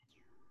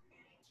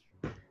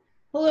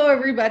Hello,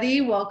 everybody.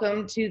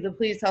 Welcome to the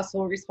Please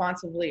Hustle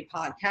Responsibly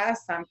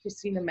podcast. I'm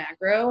Christina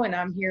Magro, and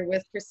I'm here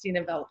with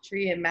Christina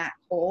Veltri and Matt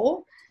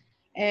Cole.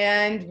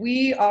 And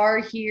we are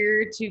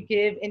here to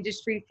give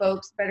industry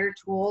folks better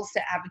tools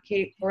to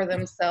advocate for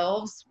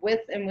themselves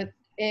within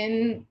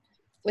and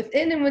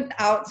with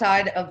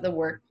outside of the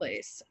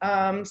workplace.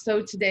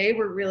 So today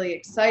we're really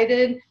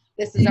excited.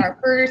 This is our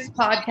first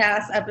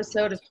podcast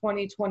episode of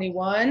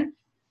 2021.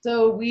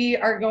 So we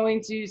are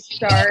going to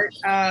start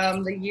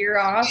the year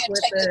off with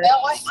a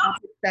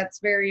topic that's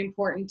very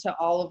important to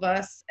all of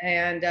us,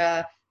 and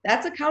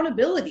that's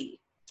accountability.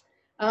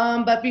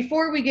 But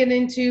before we get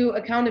into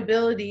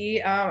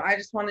accountability, I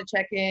just want to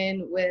check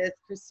in with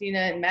Christina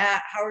and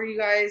Matt. How are you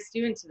guys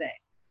doing today?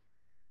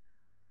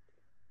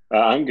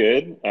 I'm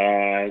good.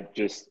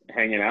 Just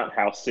hanging out,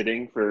 house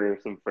sitting for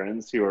some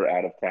friends who are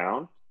out of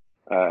town,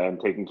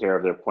 and taking care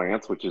of their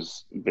plants, which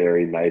is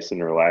very nice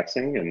and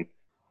relaxing, and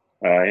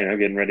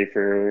getting ready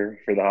for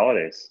the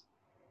holidays.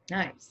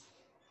 Nice.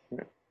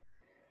 Yeah.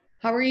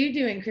 How are you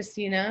doing,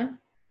 Christina?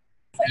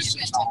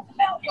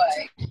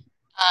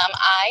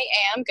 I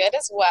am good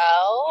as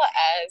well.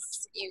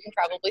 As you can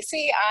probably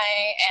see,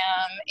 I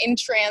am in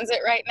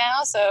transit right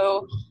now,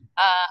 so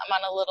I'm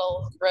on a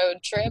little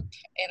road trip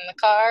in the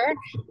car.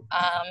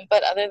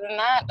 But other than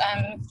that,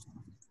 I'm,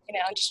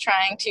 just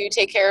trying to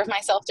take care of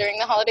myself during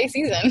the holiday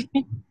season.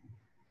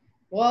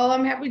 Well,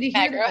 I'm happy to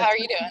hear Magro, that. how are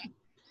you doing?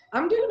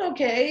 I'm doing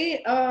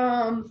okay.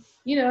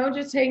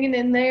 Just hanging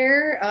in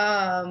there.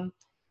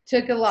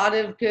 Took a lot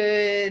of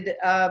good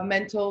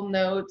mental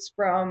notes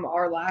from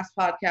our last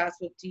podcast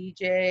with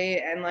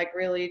DJ and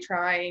really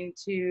trying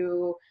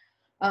to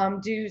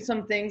do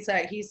some things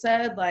that he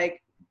said,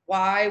 like,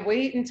 why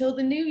wait until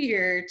the new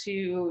year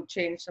to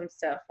change some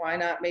stuff? Why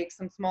not make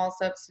some small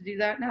steps to do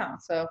that now?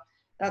 So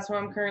that's what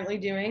I'm currently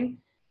doing.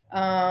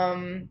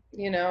 Trying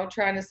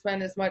to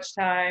spend as much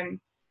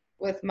time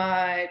with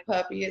my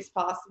puppy as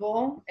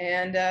possible.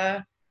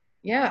 And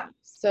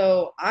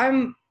so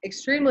I'm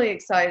extremely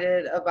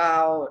excited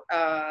about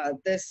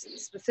this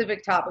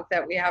specific topic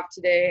that we have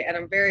today. And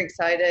I'm very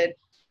excited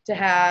to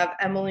have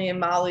Emily and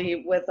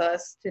Molly with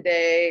us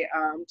today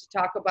to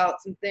talk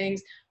about some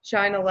things,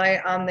 shine a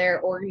light on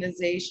their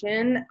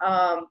organization.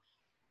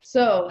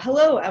 So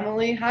hello,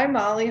 Emily. Hi,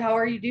 Molly. How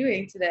are you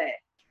doing today?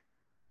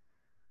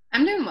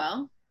 I'm doing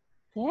well.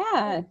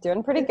 Yeah,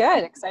 doing pretty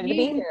good. Excited to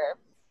be here.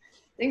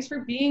 Thanks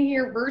for being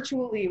here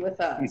virtually with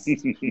us.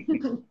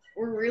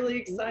 We're really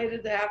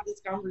excited to have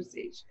this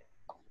conversation.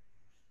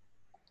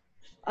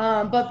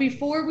 But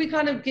before we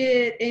kind of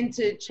get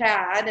into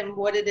CHADD and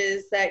what it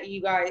is that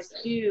you guys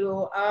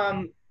do,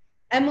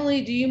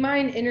 Emily, do you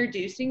mind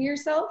introducing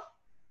yourself?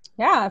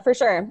 Yeah, for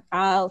sure.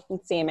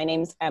 Let's see. My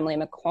name's Emily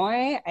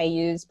McCoy. I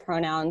use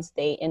pronouns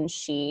they and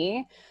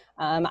she.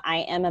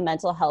 I am a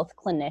mental health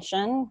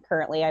clinician.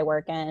 Currently, I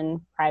work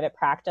in private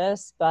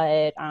practice,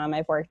 but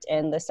I've worked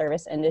in the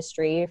service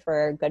industry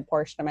for a good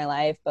portion of my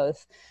life,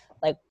 both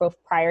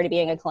prior to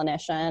being a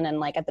clinician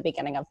and at the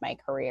beginning of my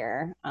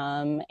career.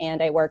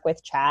 And I work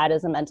with CHADD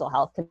as a mental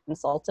health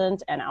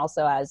consultant and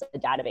also as a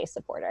database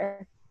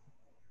supporter.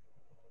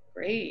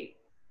 Great.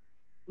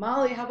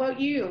 Molly, how about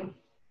you?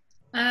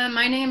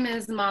 My name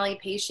is Molly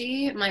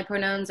Peishi. My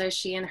pronouns are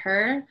she and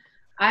her.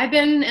 I've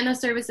been in the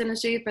service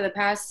industry for the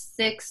past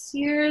 6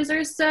 years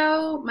or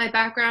so. My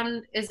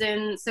background is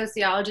in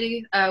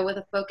sociology with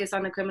a focus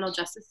on the criminal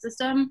justice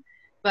system,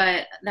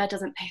 but that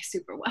doesn't pay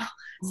super well.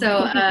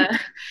 So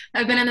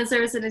I've been in the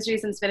service industry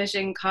since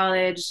finishing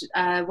college,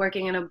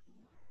 working in a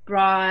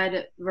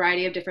broad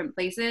variety of different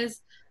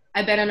places.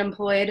 I've been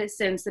unemployed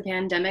since the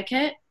pandemic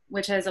hit,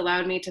 which has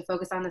allowed me to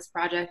focus on this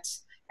project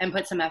and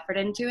put some effort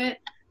into it.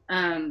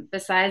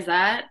 Besides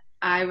that,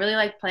 I really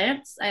like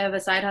plants. I have a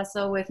side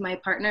hustle with my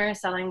partner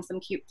selling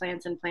some cute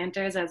plants and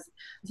planters as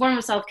a form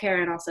of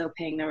self-care and also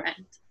paying the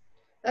rent.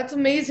 That's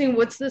amazing.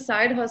 What's the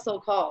side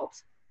hustle called?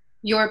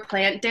 Your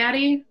Plant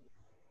Daddy.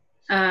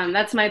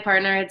 That's my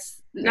partner.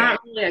 It's not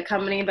really a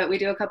company, but we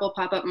do a couple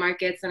pop-up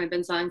markets, and I've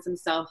been selling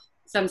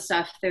some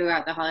stuff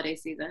throughout the holiday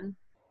season.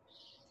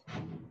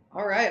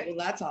 All right. Well,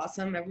 that's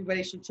awesome.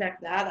 Everybody should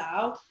check that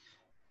out.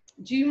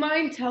 Do you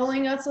mind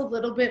telling us a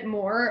little bit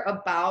more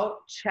about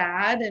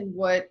CHADD and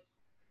what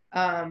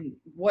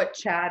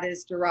CHADD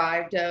is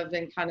derived of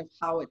and kind of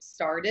how it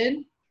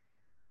started?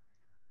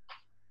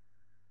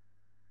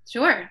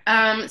 Sure.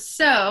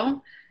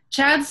 So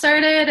CHADD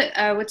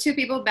started with two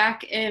people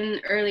back in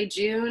early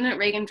June,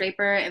 Reagan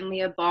Draper and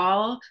Leah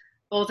Ball,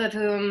 both of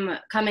whom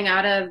coming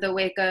out of the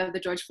wake of the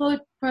George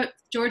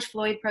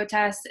Floyd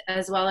protests,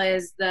 as well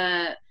as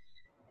the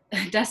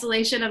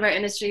desolation of our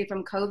industry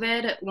from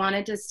COVID,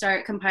 wanted to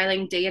start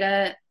compiling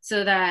data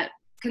so that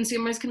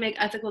consumers can make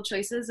ethical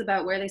choices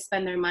about where they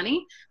spend their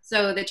money.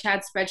 So the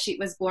CHADD spreadsheet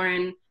was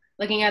born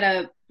looking at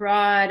a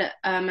broad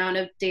amount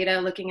of data,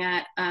 looking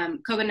at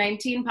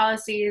COVID-19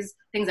 policies,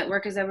 things that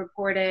workers have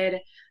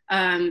reported,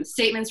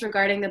 statements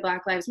regarding the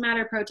Black Lives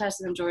Matter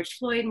protests and George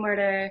Floyd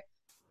murder.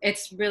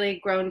 It's really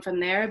grown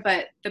from there,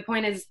 but the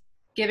point is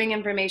giving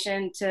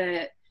information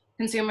to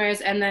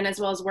consumers and then as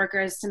well as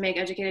workers to make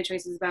educated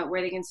choices about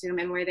where they consume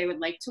and where they would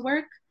like to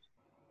work.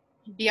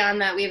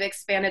 Beyond that, we've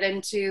expanded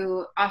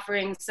into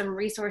offering some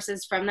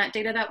resources from that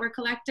data that we're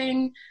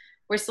collecting.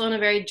 We're still in a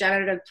very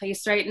generative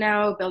place right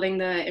now, building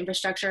the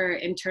infrastructure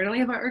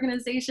internally of our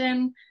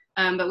organization,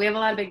 but we have a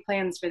lot of big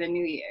plans for the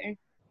new year.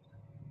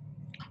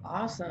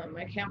 Awesome.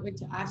 I can't wait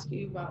to ask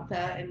you about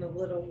that in a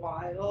little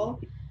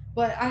while.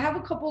 But I have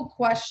a couple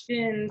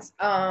questions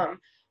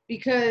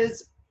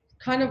because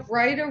kind of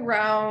right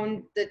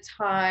around the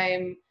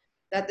time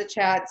that the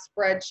chat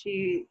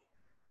spreadsheet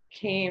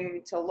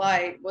came to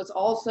light was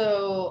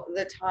also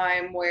the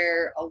time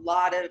where a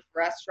lot of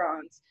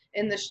restaurants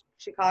in the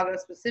Chicago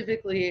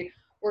specifically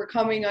were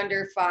coming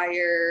under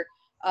fire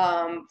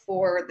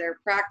for their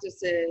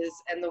practices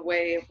and the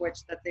way of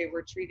which that they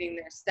were treating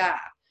their staff.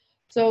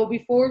 So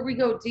before we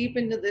go deep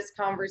into this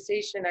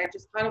conversation, I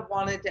just kind of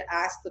wanted to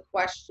ask the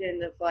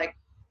question of like,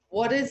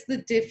 what is the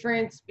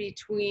difference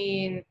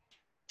between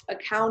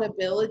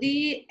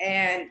accountability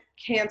and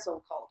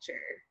cancel culture?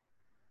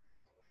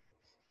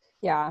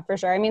 Yeah, for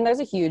sure. I mean, there's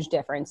a huge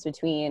difference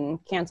between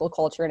cancel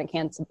culture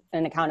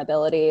and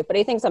accountability. But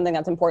I think something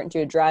that's important to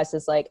address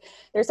is like,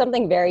 there's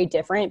something very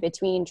different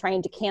between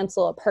trying to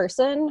cancel a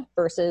person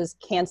versus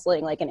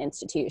canceling like an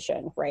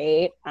institution,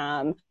 right?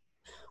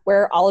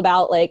 We're all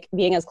about like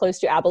being as close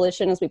to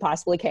abolition as we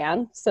possibly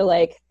can. So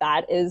like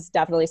that is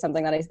definitely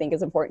something that I think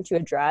is important to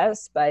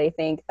address. But I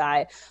think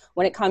that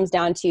when it comes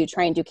down to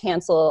trying to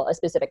cancel a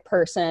specific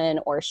person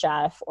or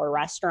chef or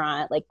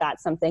restaurant, like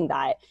that's something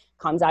that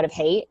comes out of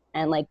hate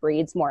and like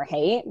breeds more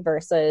hate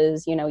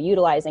versus, you know,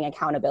 utilizing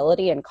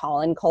accountability and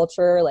call-in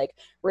culture, like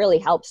really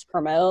helps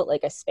promote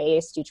like a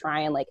space to try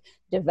and like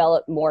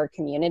develop more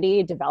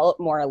community, develop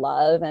more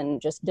love,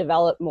 and just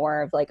develop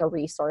more of like a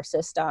resource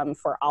system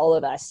for all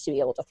of us to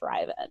be able to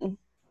thrive in.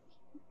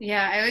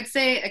 Yeah, I would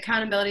say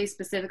accountability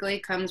specifically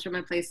comes from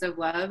a place of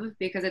love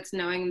because it's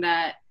knowing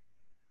that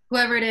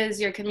whoever it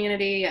is, your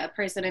community, a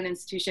person, an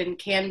institution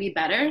can be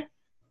better,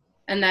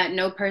 and that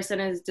no person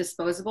is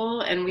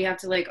disposable, and we have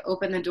to like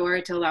open the door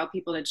to allow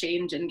people to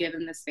change and give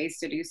them the space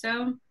to do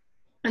so.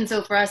 And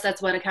so for us,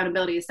 that's what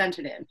accountability is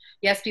centered in.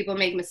 Yes, people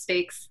make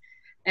mistakes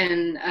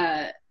and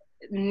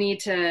need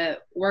to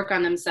work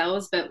on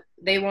themselves, but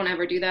they won't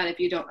ever do that if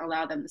you don't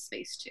allow them the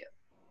space to.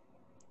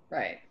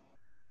 Right.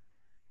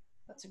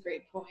 That's a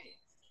great point.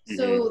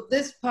 So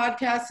this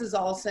podcast is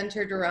all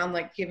centered around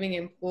like giving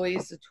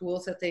employees the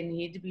tools that they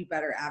need to be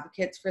better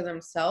advocates for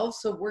themselves.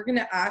 So we're going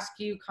to ask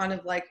you kind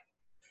of like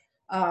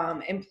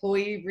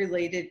employee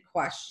related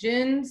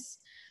questions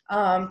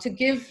to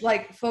give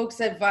like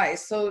folks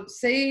advice. So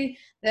say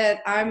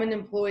that I'm an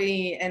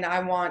employee and I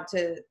want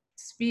to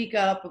speak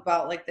up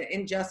about like the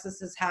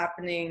injustices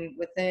happening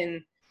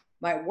within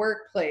my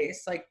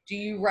workplace. Like,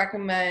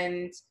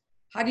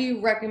 how do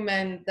you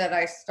recommend that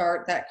I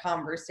start that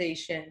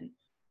conversation?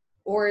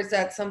 Or is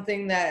that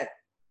something that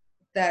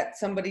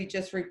somebody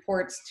just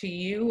reports to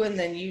you and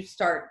then you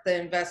start the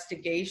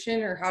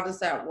investigation, or how does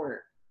that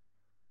work?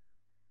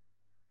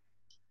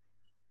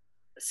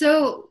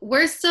 So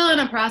we're still in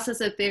a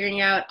process of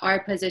figuring out our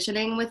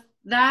positioning with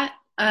that.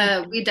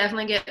 We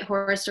definitely get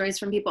horror stories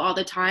from people all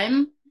the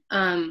time.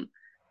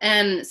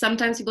 And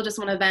sometimes people just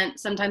want to vent.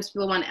 Sometimes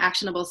people want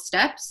actionable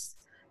steps.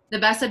 The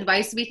best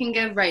advice we can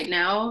give right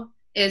now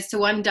is to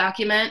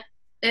document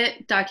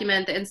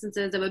the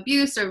instances of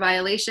abuse or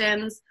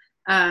violations.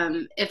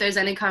 If there's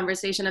any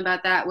conversation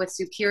about that with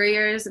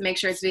superiors, make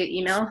sure it's via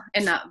email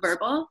and not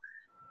verbal.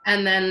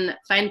 And then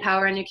find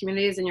power in your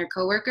communities and your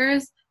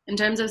coworkers. In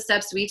terms of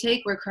steps we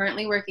take, we're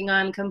currently working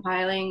on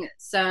compiling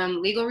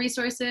some legal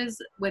resources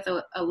with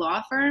a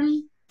law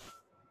firm.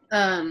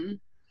 And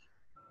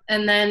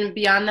then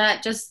beyond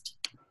that, just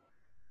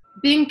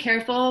being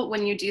careful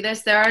when you do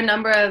this. There are a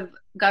number of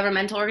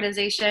governmental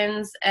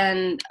organizations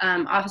and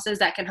offices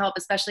that can help,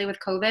 especially with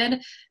COVID.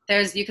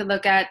 You could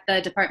look at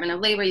the Department of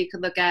Labor, you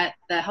could look at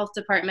the Health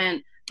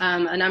Department,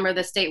 a number of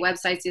the state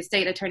websites, the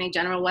State Attorney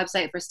General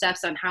website for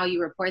steps on how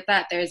you report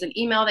that. There's an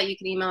email that you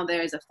can email.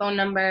 There's a phone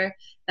number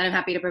that I'm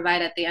happy to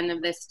provide at the end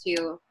of this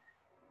too.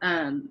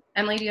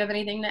 Emily, do you have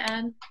anything to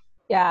add?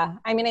 Yeah,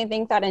 I mean, I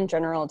think that in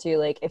general too,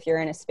 like if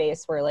you're in a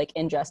space where like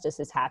injustice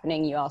is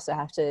happening, you also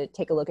have to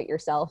take a look at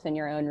yourself and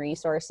your own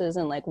resources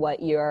and like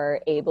what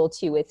you're able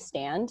to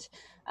withstand.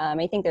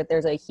 I think that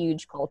there's a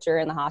huge culture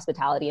in the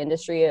hospitality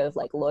industry of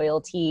like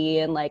loyalty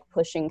and like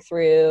pushing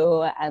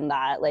through, and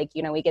that like,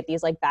 you know, we get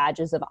these like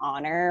badges of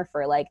honor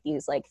for like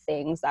these like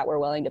things that we're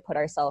willing to put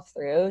ourselves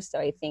through. So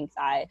I think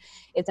that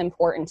it's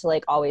important to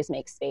like always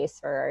make space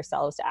for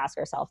ourselves to ask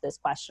ourselves this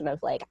question of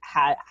like,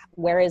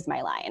 where is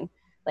my line?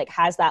 Like,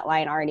 has that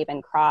line already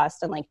been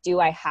crossed? And like,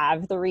 do I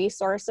have the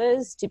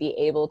resources to be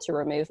able to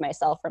remove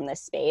myself from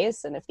this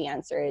space? And if the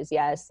answer is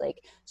yes,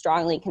 like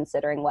strongly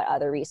considering what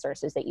other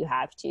resources that you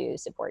have to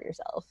support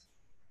yourself.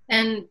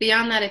 And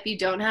beyond that, if you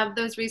don't have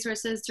those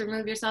resources to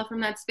remove yourself from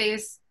that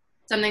space,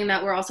 something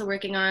that we're also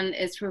working on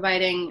is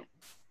providing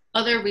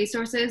other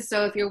resources.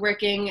 So if you're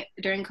working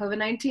during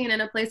COVID-19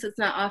 in a place that's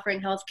not offering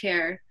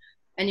healthcare,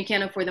 and you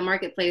can't afford the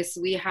marketplace,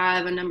 we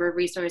have a number of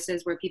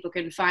resources where people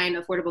can find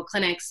affordable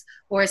clinics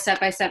or a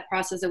step-by-step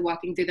process of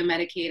walking through the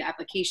Medicaid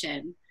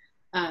application.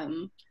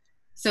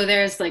 So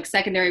there's like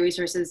secondary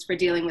resources for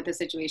dealing with the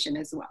situation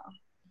as well.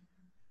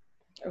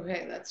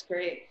 Okay, that's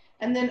great.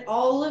 And then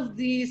all of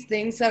these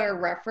things that are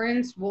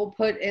referenced, we'll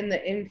put in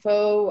the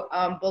info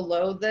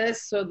below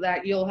this so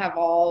that you'll have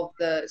all of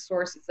the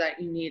sources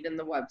that you need in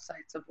the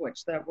websites of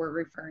which that we're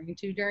referring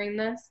to during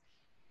this.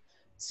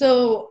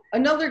 So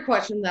another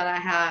question that I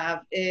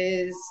have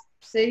is,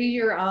 say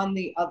you're on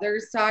the other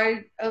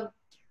side of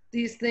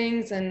these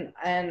things, and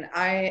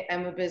I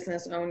am a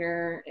business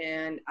owner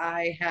and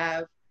I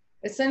have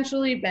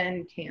essentially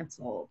been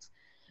canceled.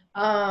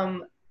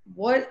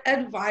 What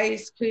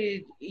advice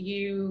could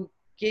you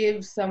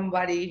give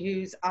somebody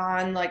who's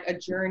on like a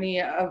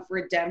journey of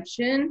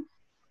redemption?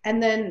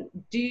 And then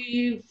do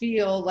you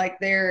feel like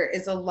there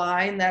is a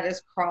line that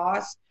is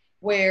crossed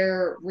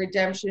where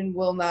redemption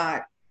will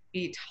not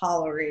be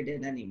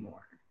tolerated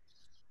anymore?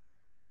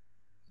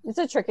 It's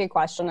a tricky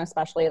question,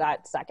 especially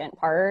that second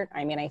part.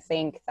 I mean, I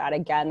think that,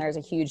 again, there's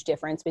a huge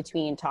difference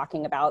between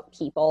talking about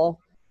people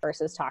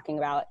versus talking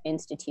about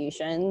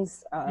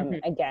institutions,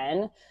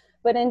 again.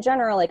 But in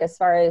general, like, as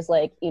far as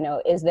like, you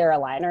know, is there a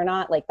line or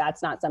not? Like,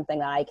 that's not something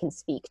that I can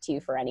speak to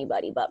for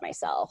anybody but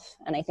myself.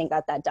 And I think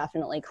that that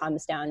definitely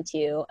comes down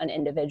to an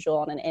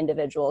individual and an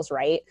individual's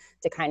right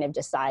to kind of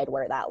decide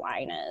where that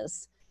line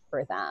is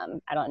for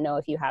them. I don't know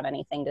if you have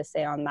anything to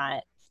say on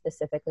that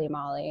specifically,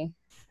 Molly.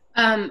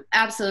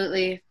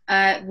 Absolutely.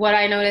 What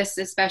I noticed,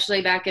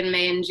 especially back in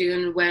May and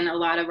June, when a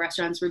lot of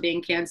restaurants were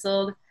being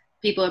canceled,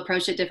 people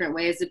approached it different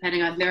ways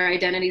depending on their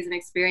identities and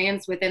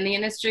experience within the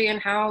industry and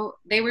how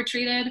they were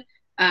treated,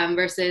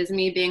 versus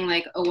me being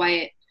like a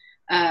white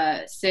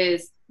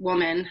cis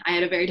woman. I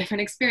had a very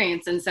different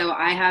experience. And so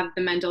I have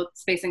the mental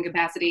space and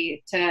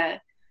capacity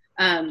to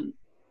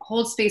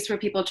hold space for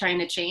people trying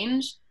to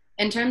change.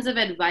 In terms of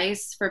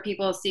advice for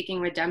people seeking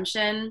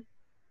redemption,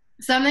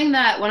 something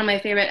that one of my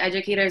favorite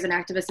educators and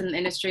activists in the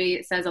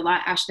industry says a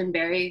lot, Ashton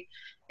Berry,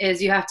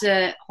 is you have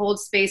to hold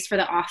space for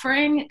the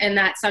offering, and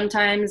that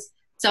sometimes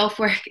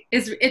self-work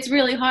it's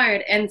really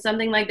hard. And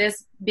something like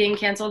this, being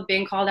canceled,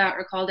 being called out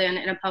or called in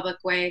a public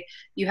way,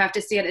 you have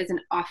to see it as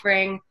an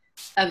offering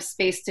of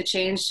space to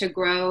change, to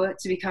grow,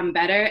 to become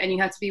better, and you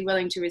have to be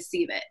willing to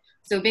receive it.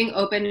 So being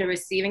open to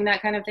receiving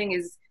that kind of thing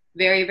is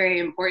very, very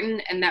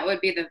important, and that would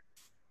be the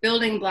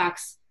building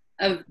blocks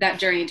of that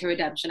journey to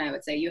redemption, I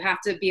would say. You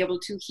have to be able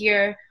to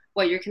hear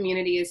what your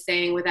community is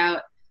saying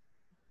without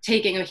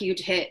taking a huge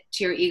hit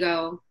to your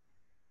ego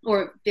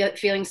or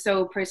feeling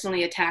so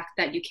personally attacked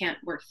that you can't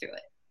work through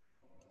it.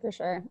 For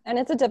sure. And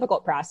it's a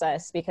difficult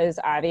process because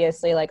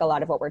obviously, like, a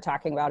lot of what we're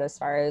talking about as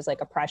far as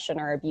like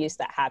oppression or abuse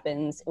that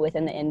happens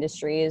within the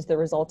industry is the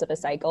result of a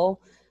cycle.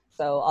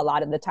 So a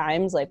lot of the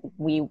times, like,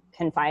 we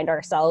can find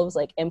ourselves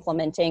like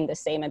implementing the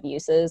same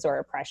abuses or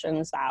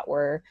oppressions that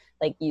were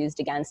like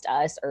used against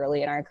us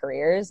early in our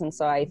careers. And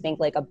so I think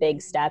like a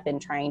big step in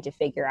trying to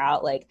figure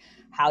out like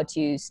how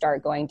to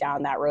start going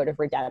down that road of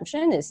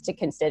redemption is to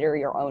consider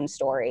your own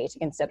story, to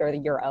consider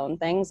your own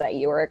things that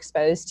you were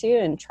exposed to,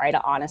 and try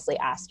to honestly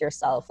ask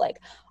yourself, like,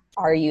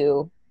 are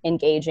you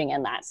engaging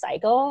in that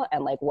cycle?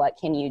 And like, what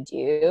can you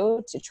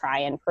do to try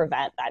and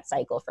prevent that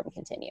cycle from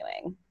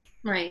continuing?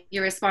 Right.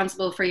 You're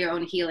responsible for your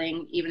own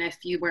healing, even if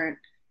you weren't,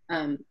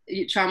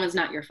 trauma is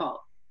not your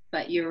fault,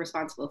 but you're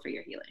responsible for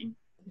your healing.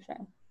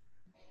 Sure.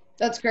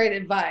 That's great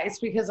advice,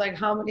 because like,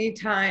 how many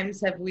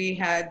times have we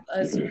had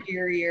a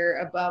superior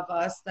above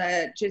us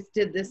that just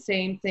did the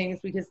same things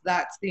because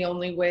that's the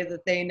only way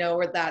that they know,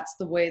 or that's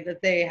the way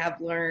that they have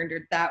learned,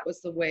 or that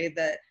was the way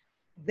that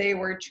they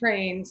were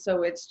trained.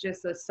 So it's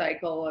just a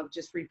cycle of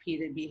just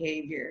repeated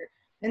behavior.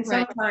 And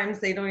sometimes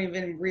they don't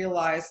even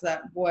realize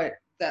that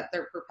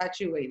they're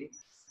perpetuating.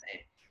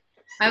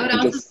 I would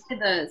also say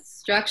the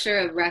structure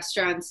of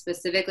restaurants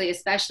specifically,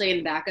 especially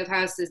in back of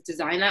house, is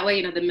designed that way.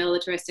 You know, the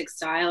militaristic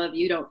style of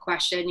you don't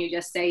question, you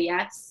just say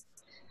yes.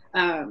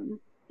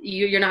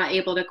 You're not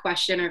able to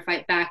question or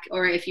fight back,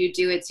 or if you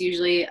do, it's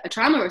usually a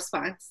trauma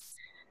response.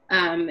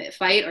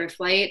 Fight or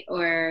flight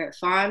or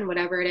fawn,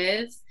 whatever it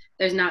is.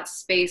 There's not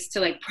space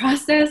to like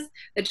process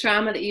the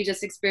trauma that you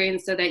just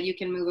experienced so that you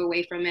can move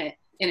away from it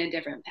in a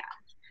different path.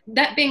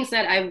 That being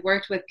said, I've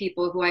worked with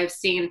people who I've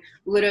seen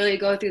literally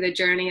go through the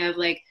journey of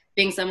like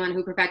being someone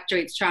who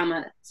perpetuates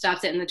trauma,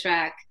 stops it in the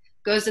track,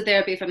 goes to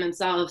therapy for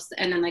themselves,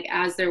 and then like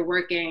as they're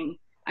working,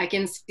 I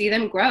can see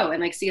them grow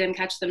and like see them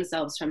catch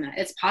themselves from that.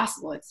 It's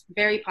possible. It's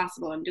very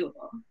possible and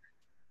doable.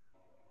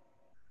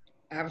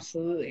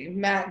 Absolutely.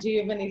 Matt, do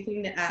you have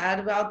anything to add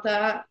about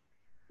that?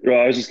 Well,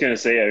 I was just going to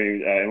say, I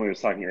mean, Emily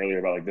was talking earlier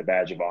about like the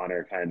badge of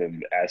honor kind of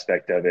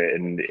aspect of it.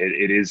 And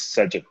it is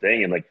such a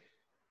thing. And like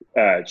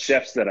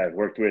chefs that I've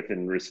worked with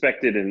and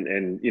respected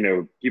and, you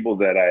know, people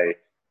that I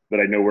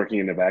know working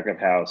in the back of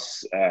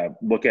house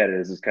look at it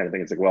as this kind of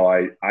thing. It's like, well,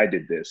 I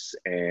did this,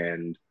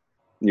 and,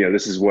 you know,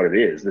 this is what it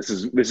is. This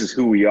is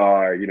who we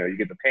are. You know, you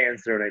get the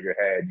pans thrown at your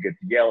head, you get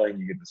the yelling,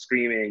 you get the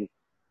screaming.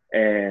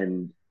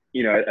 And,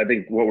 you know, I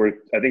think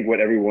what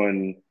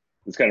everyone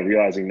it's kind of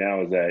realizing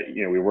now is that,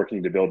 you know, we're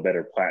working to build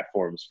better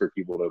platforms for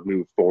people to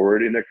move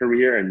forward in their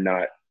career and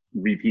not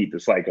repeat the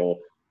cycle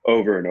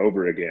over and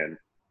over again.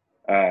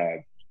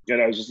 And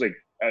I was just like,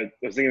 I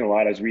was thinking a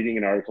lot. I was reading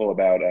an article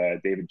about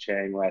David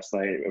Chang last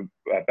night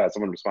about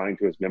someone responding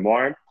to his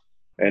memoir,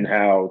 and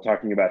how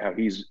talking about how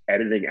he's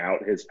editing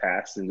out his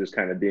past and just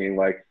kind of being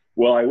like,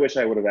 well, I wish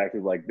I would have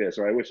acted like this,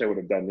 or I wish I would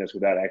have done this,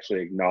 without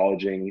actually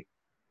acknowledging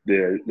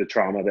the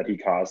trauma that he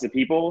caused to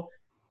people.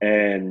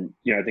 And,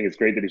 you know, I think it's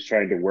great that he's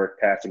trying to work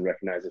past and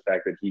recognize the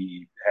fact that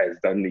he has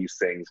done these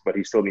things, but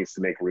he still needs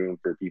to make room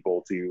for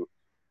people to,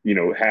 you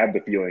know, have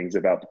the feelings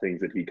about the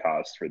things that he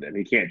caused for them.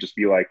 He can't just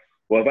be like,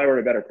 well, if I were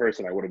a better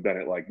person, I would have done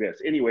it like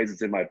this. Anyways,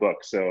 it's in my book,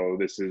 so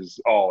this is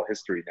all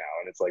history now.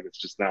 And it's like,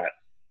 it's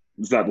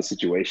not the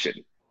situation,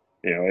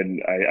 you know.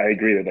 And I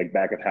agree that like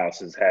back of house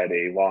has had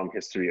a long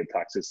history of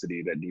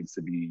toxicity that needs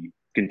to be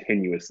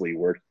continuously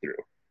worked through.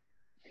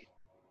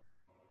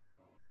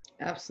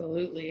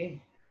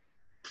 Absolutely.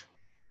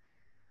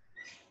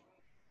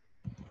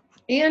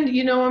 And,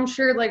 you know, I'm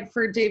sure like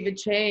for David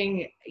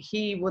Chang,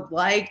 he would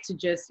like to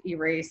just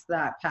erase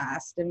that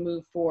past and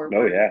move forward.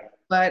 Oh yeah.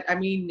 But I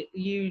mean,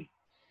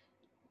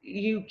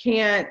 you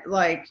can't,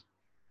 like,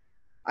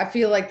 I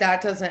feel like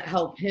that doesn't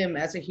help him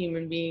as a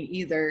human being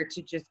either,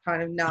 to just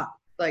kind of not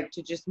like,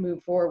 to just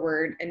move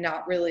forward and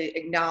not really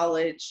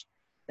acknowledge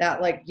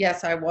that, like,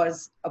 yes, I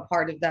was a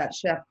part of that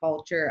chef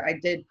culture. I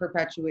did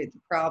perpetuate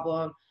the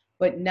problem,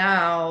 but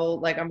now,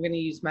 like, I'm going to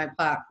use my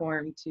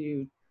platform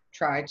to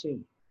try to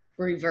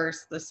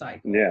reverse the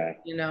cycle. Yeah.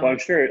 You know? Well, I'm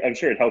sure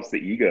it helps the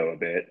ego a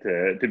bit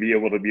to be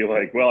able to be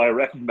like, well, I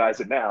recognize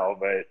it now,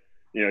 but,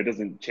 you know, it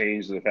doesn't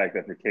change the fact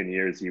that for 10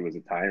 years he was a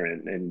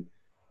tyrant. And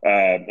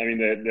I mean,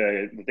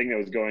 the thing that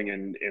was going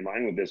in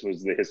line with this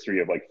was the history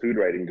of like food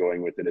writing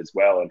going with it as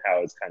well, and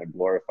how it's kind of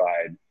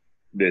glorified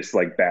this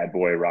like bad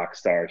boy rock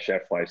star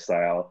chef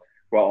lifestyle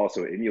while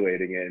also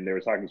emulating it. And they were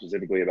talking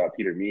specifically about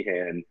Peter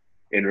Meehan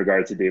in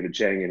regards to David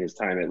Chang and his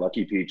time at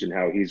Lucky Peach, and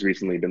how he's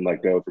recently been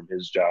let go from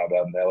his job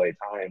at the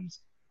LA Times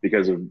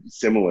because of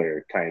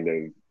similar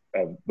kind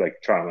of like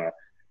trauma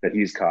that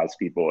he's caused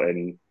people.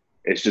 And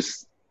it's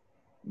just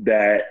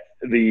that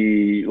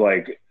the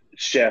like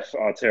chef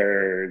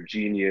auteur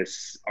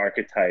genius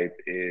archetype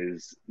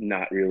is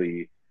not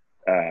really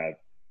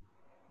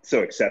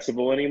so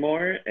accessible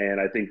anymore.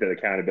 And I think that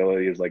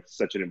accountability is like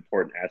such an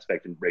important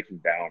aspect in breaking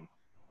down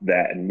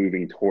that and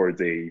moving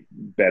towards a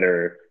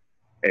better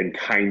and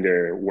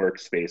kinder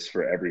workspace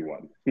for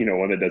everyone, you know,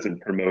 one that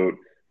doesn't promote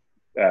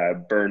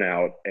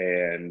burnout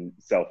and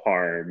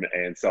self-harm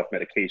and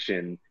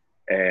self-medication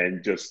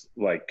and just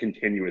like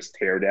continuous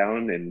tear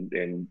down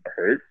and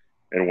hurt,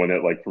 and one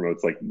that like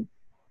promotes like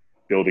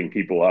building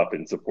people up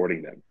and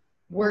supporting them.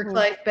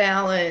 Work-life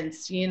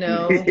balance, you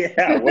know.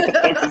 Yeah, what the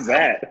fuck is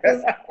that?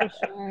 For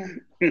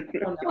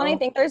sure. Well, I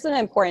think there's an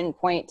important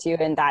point too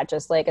in that,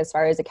 just like as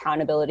far as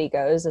accountability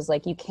goes, is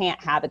like you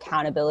can't have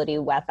accountability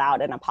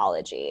without an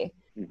apology.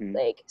 Mm-hmm.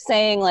 Like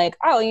saying like,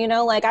 oh, you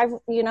know, like I'm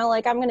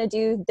going to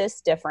do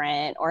this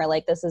different, or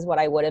like, this is what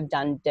I would have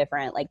done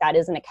different. Like that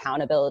is an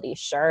accountability.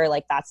 Sure.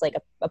 Like that's like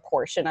a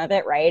portion of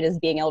it, right? Is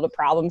being able to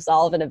problem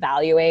solve and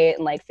evaluate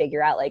and like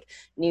figure out like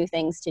new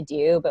things to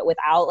do, but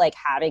without like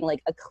having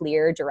like a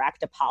clear,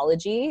 direct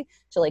apology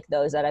to like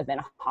those that have been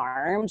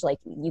harmed, like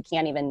you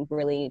can't even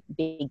really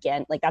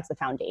begin. Like that's the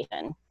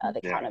foundation of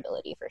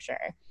accountability for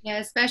sure. Yeah,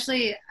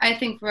 especially I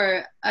think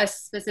for us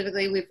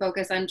specifically, we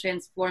focus on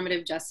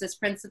transformative justice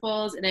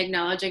principles, and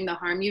acknowledging the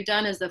harm you've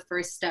done is the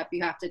first step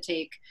you have to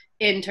take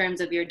in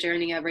terms of your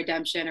journey of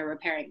redemption or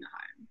repairing the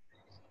harm.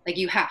 Like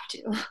you have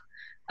to,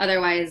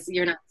 otherwise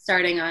you're not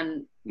starting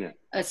on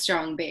a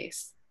strong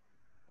base.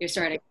 You're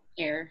starting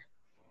here.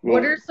 Well,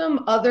 what are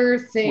some other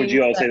things? Would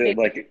you all say that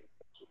like?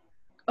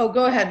 Oh,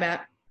 go ahead,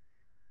 Matt.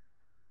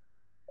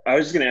 I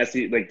was just going to ask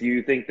you, like, do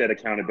you think that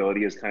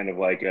accountability is kind of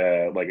like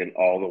an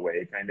all the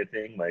way kind of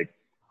thing? Like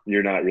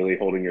you're not really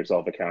holding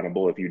yourself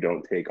accountable if you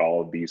don't take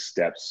all of these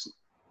steps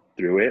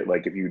through it.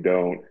 Like if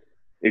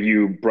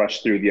you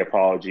brush through the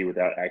apology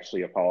without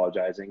actually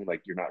apologizing,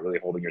 like you're not really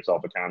holding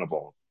yourself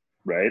accountable,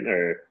 right?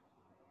 Or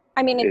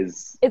I mean,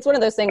 it's one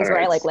of those things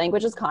where like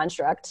language is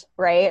construct,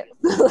 right?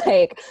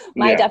 Like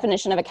my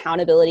definition of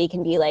accountability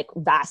can be like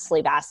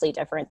vastly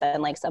different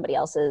than like somebody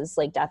else's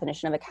like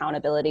definition of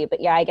accountability.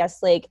 But yeah, I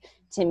guess like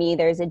to me,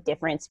 there's a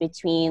difference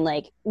between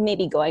like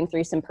maybe going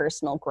through some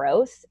personal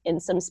growth in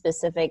some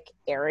specific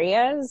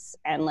areas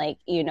and like,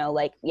 you know,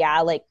 like,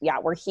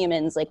 we're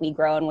humans, like we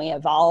grow and we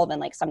evolve,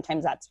 and like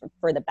sometimes that's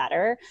for the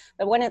better.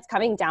 But when it's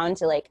coming down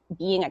to like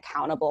being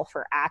accountable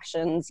for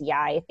actions,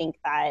 I think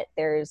that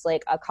there's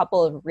like a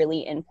couple of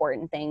really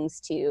important things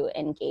to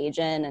engage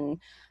in. And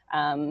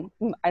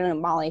I don't know,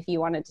 Molly, if you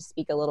wanted to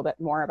speak a little bit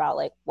more about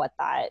like what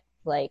that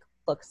like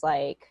looks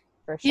like.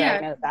 For sure. I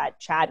know that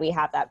Chad, we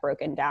have that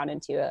broken down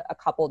into a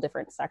couple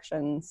different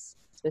sections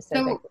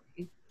specifically.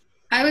 So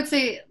I would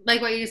say,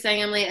 like what you're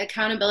saying, Emily,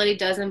 accountability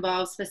does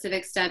involve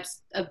specific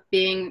steps of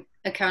being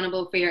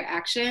accountable for your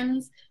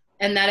actions.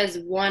 And that is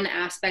one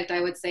aspect,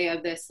 I would say,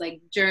 of this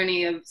like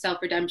journey of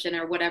self-redemption,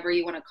 or whatever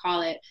you want to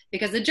call it,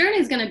 because the journey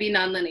is going to be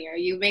nonlinear.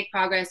 You make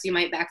progress, you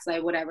might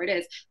backslide, whatever it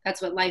is.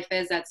 That's what life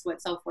is. That's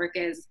what self-work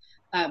is,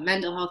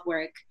 mental health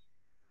work.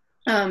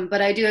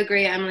 But I do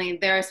agree, Emily,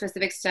 there are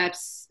specific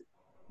steps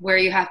where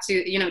you have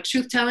to,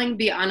 truth-telling,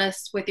 be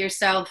honest with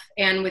yourself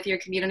and with your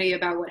community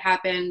about what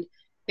happened,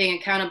 being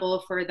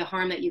accountable for the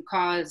harm that you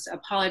caused,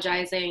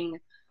 apologizing.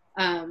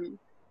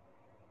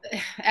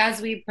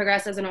 As we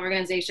progress as an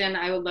organization,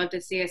 I would love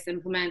to see us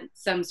implement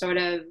some sort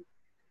of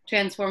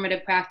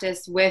transformative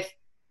practice with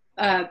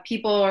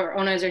people or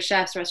owners or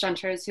chefs,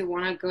 restaurateurs who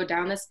want to go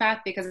down this path,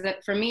 because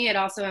for me, it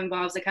also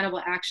involves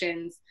accountable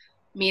actions,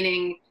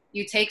 meaning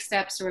you take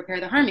steps to repair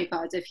the harm you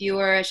caused. If you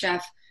were a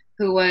chef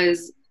who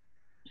was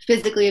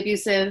physically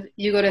abusive,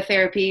 you go to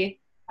therapy,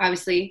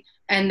 obviously,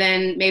 and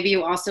then maybe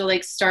you also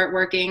like start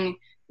working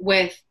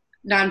with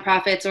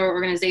nonprofits or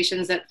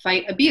organizations that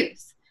fight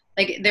abuse.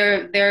 Like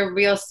there are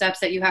real steps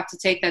that you have to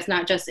take that's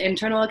not just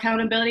internal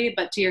accountability,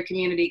 but to your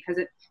community,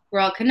 because we're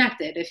all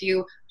connected. If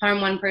you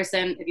harm one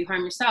person, if you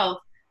harm yourself,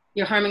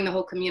 you're harming the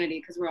whole community,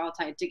 because we're all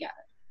tied together.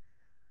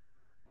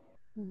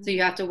 Mm-hmm. So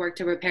you have to work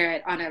to repair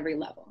it on every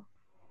level.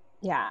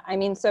 Yeah, I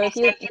mean, so if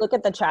you look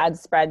at the CHAD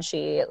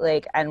spreadsheet,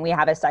 like, and we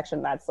have a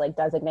section that's like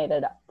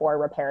designated for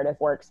reparative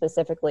work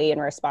specifically in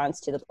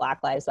response to the Black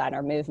Lives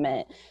Matter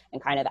movement,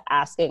 and kind of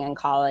asking and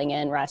calling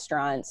in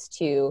restaurants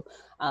to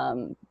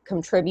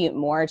contribute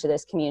more to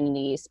this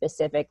community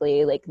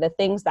specifically. Like the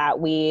things that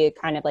we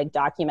kind of like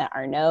document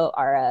our note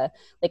are a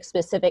like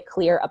specific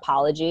clear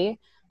apology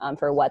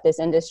for what this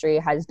industry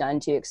has done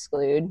to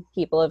exclude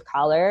people of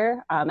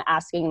color,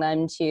 asking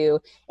them to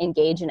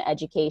engage in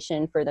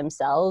education for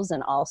themselves,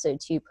 and also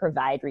to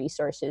provide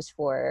resources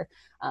for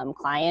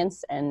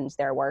clients and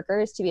their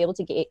workers to be able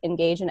to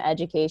engage in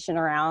education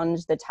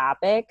around the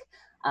topic,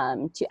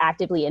 to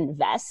actively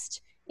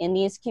invest in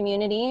these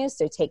communities,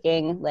 so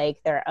taking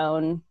like their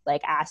own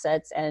like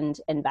assets and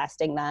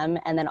investing them,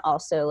 and then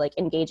also like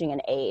engaging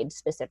in aid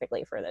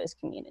specifically for those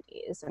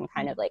communities. And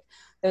kind of like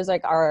those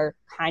like are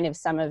kind of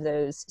some of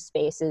those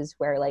spaces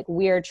where like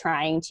we're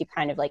trying to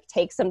kind of like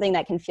take something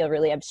that can feel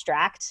really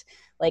abstract,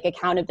 like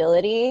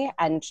accountability,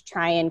 and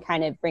try and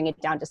kind of bring it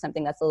down to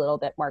something that's a little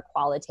bit more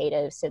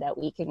qualitative, so that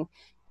we can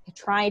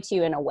try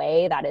to, in a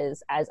way that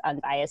is as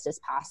unbiased as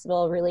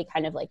possible, really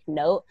kind of like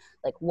note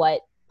like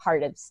what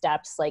part of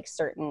steps like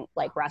certain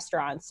like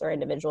restaurants or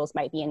individuals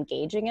might be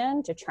engaging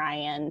in to try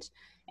and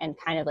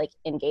kind of like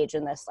engage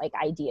in this like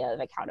idea of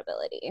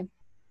accountability.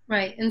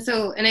 Right. And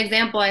so an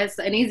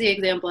easy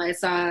example I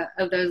saw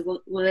of those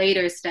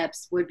later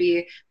steps would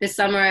be this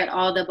summer at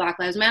all the Black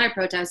Lives Matter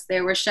protests.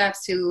 There were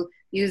chefs who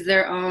used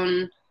their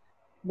own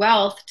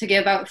wealth to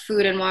give out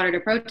food and water to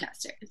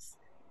protesters.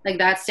 Like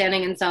that's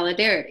standing in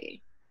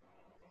solidarity.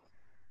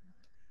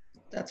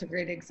 That's a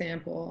great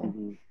example.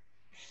 Mm-hmm.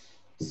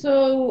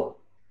 So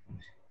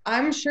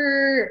I'm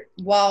sure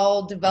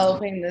while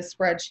developing this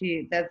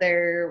spreadsheet that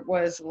there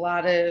was a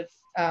lot of,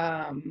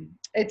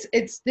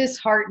 it's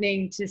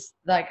disheartening to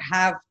like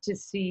have to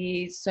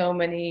see so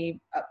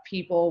many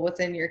people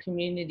within your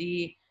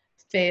community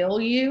fail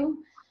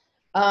you.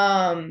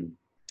 But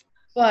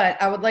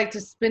I would like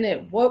to spin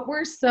it. What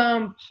were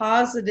some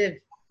positive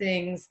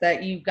things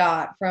that you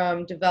got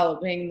from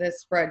developing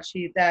this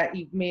spreadsheet that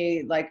you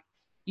made, like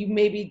you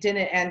maybe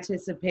didn't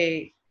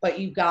anticipate, but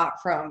you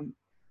got from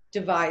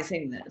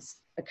devising this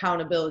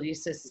accountability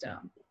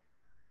system?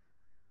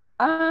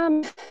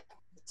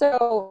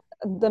 So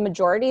the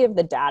majority of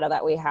the data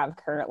that we have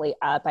currently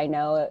up, I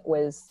know it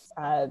was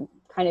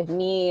kind of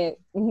me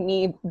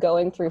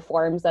going through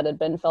forms that had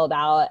been filled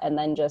out, and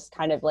then just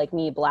kind of like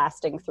me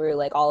blasting through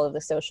like all of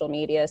the social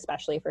media,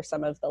 especially for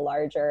some of the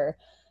larger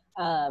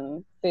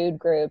food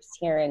groups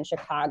here in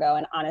Chicago.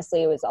 And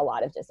honestly, it was a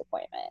lot of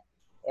disappointment.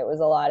 It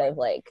was a lot of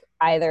like,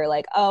 either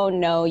like, oh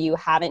no, you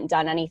haven't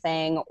done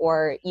anything,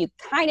 or you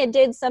kind of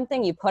did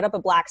something, you put up a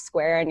black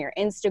square on your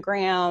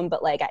Instagram,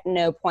 but like at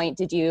no point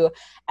did you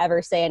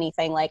ever say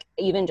anything like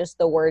even just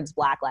the words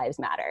Black Lives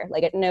Matter.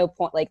 Like at no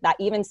point, like that,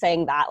 even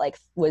saying that like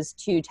was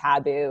too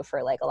taboo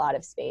for like a lot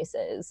of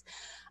spaces.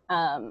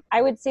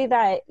 I would say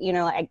that,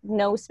 I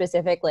no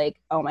specific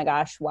like, oh my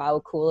gosh,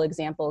 wow, cool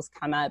examples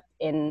come up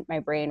in my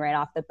brain right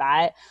off the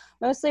bat.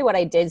 Mostly what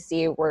I did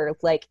see were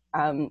like,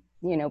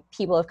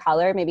 people of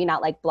color, maybe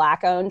not like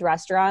Black owned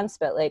restaurants,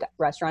 but like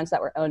restaurants that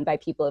were owned by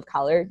people of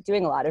color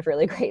doing a lot of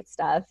really great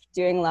stuff,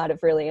 doing a lot of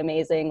really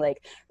amazing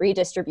like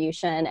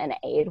redistribution and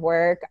aid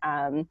work.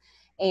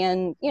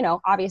 And,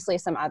 obviously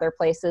some other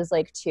places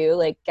like too,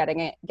 like getting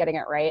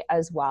it right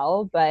as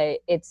well. But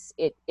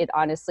it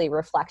honestly,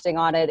 reflecting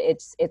on it,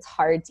 it's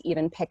hard to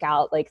even pick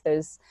out like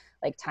those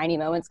like tiny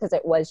moments, because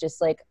it was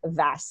just like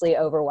vastly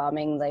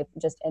overwhelming, like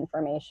just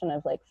information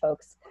of like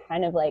folks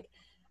kind of like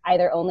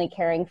either only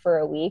caring for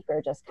a week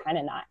or just kind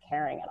of not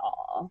caring at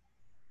all.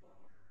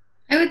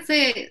 I would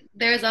say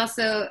there's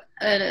also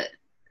a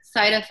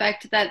side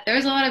effect that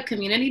there's a lot of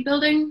community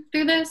building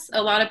through this.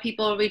 A lot of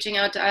people reaching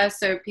out to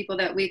us, or people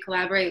that we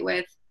collaborate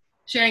with,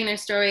 sharing their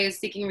stories,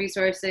 seeking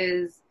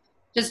resources,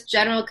 just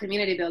general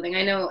community building.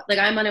 I know, like,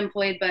 I'm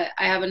unemployed, but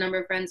I have a number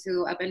of friends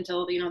who, up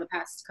until, you know, the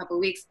past couple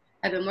of weeks,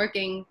 have been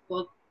working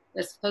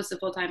as close to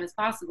full time as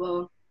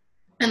possible,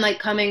 and like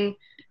coming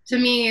to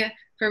me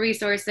for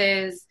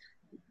resources,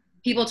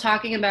 people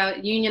talking about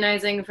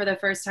unionizing for the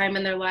first time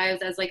in their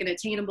lives as like an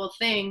attainable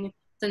thing,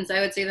 since I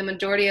would say the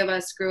majority of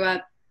us grew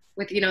up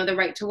with, you know, the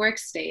right to work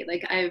state.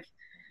 Like,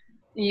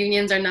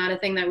 unions are not a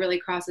thing that really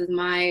crosses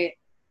my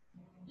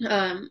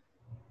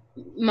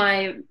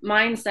my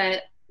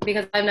mindset,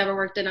 because I've never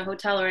worked in a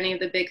hotel or any of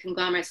the big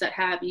conglomerates that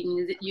have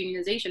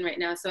unionization right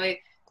now. So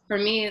for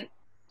me,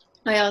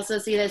 I also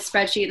see this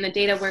spreadsheet and the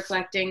data we're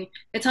collecting.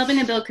 It's helping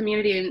to build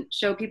community and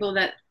show people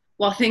that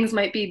while things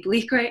might be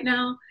bleak right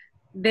now,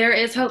 there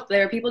is hope.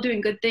 There are people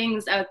doing good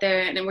things out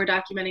there, and we're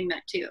documenting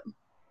that too.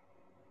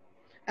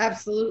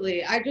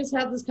 Absolutely. I just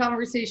had this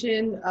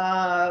conversation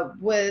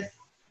with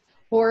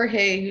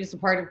Jorge, who's a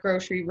part of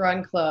Grocery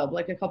Run Club,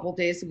 like a couple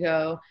days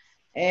ago.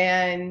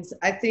 And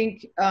I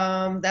think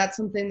that's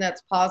something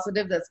that's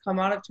positive that's come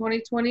out of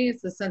 2020.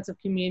 It's the sense of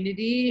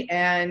community,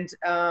 and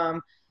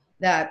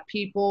that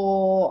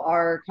people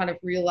are kind of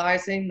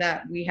realizing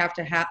that we have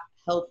to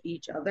help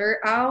each other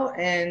out.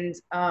 And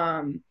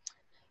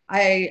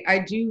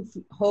I do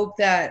hope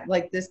that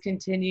like this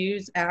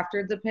continues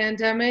after the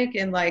pandemic,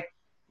 and like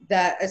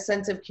that a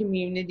sense of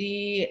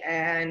community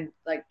and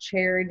like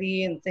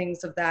charity and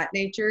things of that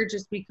nature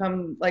just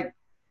become like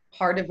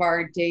part of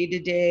our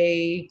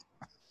day-to-day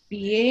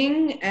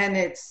being. And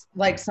it's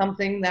like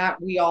something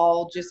that we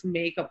all just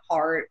make a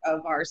part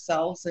of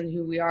ourselves and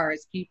who we are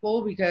as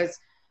people, because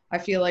I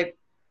feel like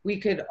we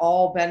could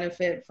all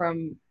benefit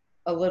from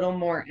a little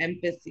more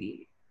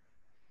empathy.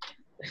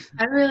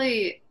 I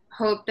really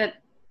hope that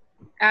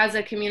as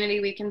a community,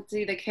 we can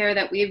see the care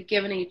that we've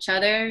given each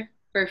other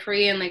for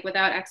free and like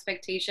without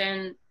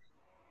expectation,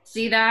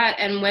 see that.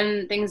 And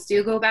when things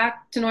do go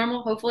back to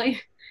normal,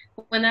 hopefully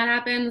when that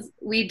happens,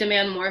 we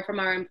demand more from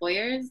our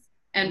employers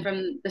and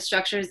from the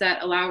structures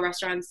that allow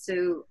restaurants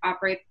to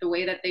operate the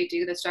way that they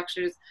do,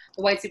 the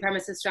white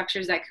supremacist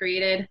structures that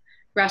created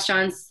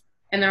restaurants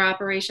and their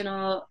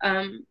operational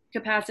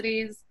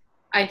capacities.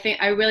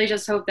 I really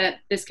just hope that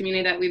this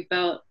community that we've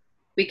built,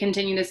 we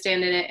continue to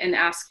stand in it and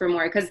ask for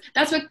more, because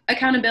that's what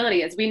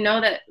accountability is. We know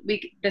that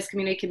this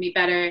community can be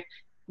better.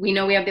 We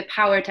know we have the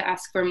power to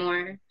ask for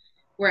more.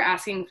 We're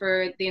asking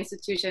for the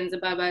institutions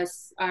above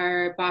us,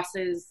 our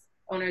bosses,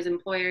 owners,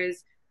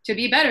 employers, to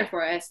be better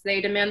for us.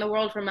 They demand the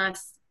world from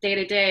us day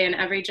to day and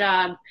every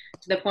job,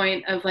 to the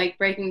point of like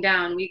breaking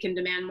down. We can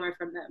demand more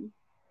from them.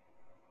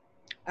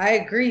 I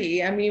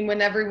agree. I mean,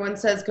 when everyone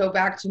says go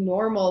back to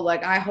normal,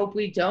 like I hope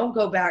we don't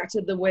go back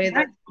to the way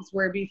that things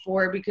were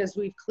before, because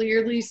we've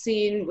clearly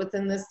seen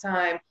within this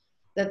time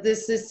that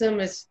this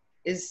system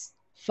is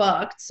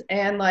fucked,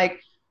 and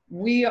like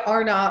we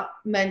are not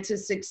meant to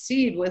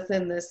succeed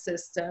within this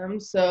system.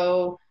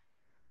 So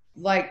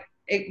like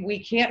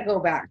we can't go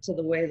back to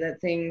the way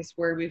that things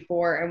were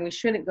before, and we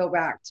shouldn't go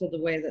back to the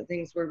way that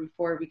things were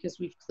before, because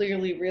we've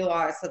clearly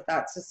realized that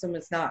that system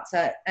has not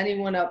set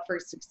anyone up for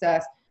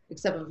success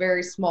except a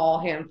very small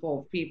handful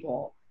of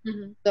people.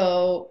 Mm-hmm.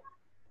 So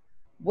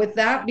with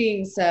that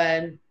being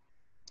said,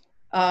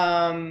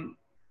 in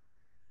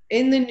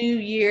the new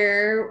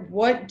year,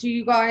 what do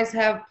you guys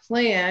have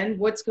planned?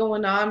 What's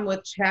going on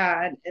with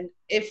CHAD? And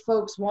if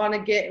folks want to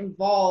get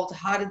involved,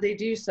 how do they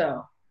do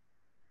so?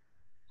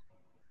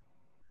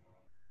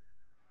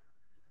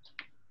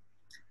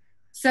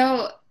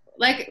 So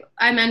like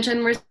I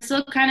mentioned, we're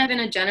still kind of in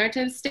a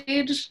generative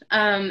stage.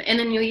 In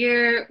the new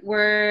year,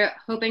 we're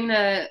hoping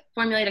to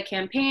formulate a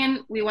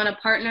campaign. We want to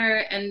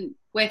partner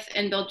with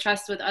and build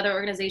trust with other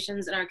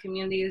organizations in our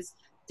communities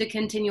to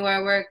continue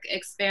our work,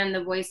 expand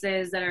the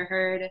voices that are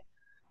heard.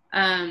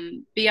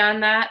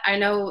 Beyond that, I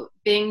know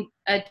being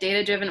a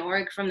data-driven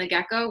org from the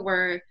get-go,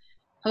 we're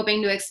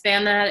hoping to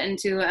expand that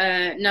into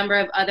a number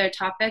of other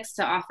topics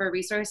to offer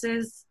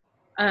resources.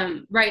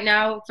 Right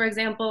now, for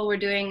example, we're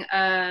doing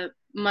a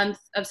month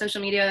of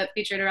social media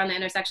featured around the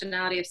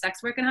intersectionality of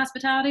sex work and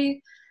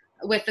hospitality,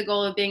 with the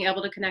goal of being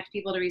able to connect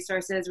people to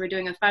resources. We're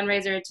doing a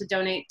fundraiser to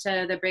donate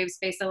to the Brave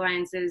Space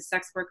Alliance's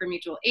Sex Worker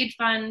Mutual Aid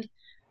Fund.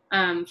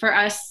 For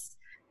us,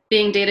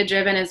 being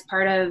data-driven is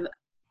part of,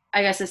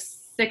 I guess, a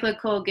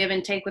cyclical give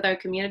and take with our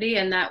community,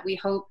 and that we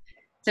hope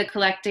to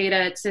collect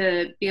data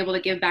to be able to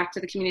give back to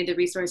the community the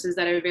resources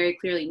that are very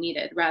clearly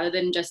needed, rather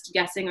than just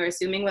guessing or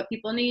assuming what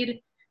people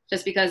need.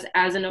 Just because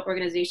as an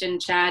organization,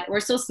 CHAD, we're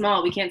still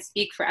small. We can't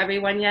speak for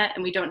everyone yet,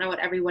 and we don't know what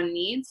everyone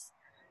needs.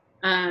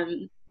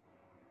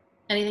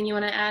 Anything you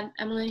want to add,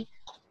 Emily?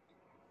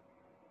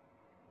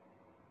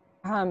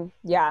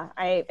 Yeah,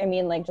 I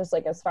mean, like, just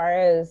like as far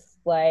as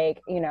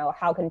like, you know,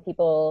 how can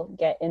people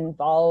get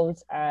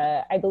involved?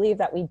 I believe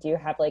that we do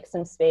have like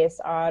some space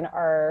on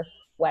our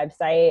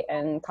website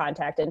and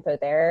contact info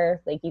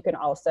there. Like you can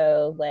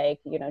also like,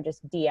 you know,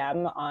 just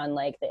DM on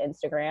like the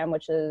Instagram,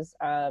 which is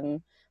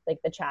like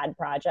the CHAD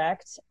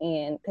project,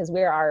 and because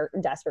we are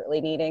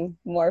desperately needing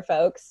more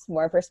folks,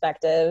 more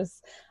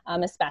perspectives,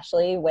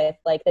 especially with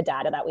like the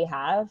data that we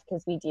have,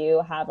 because we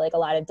do have like a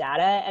lot of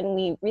data, and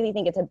we really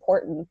think it's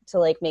important to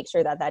like make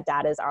sure that that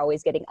data is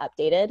always getting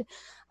updated,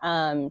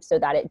 so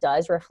that it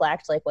does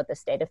reflect like what the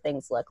state of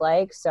things look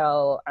like.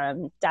 So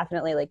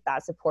definitely like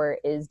that support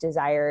is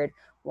desired,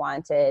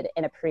 wanted,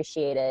 and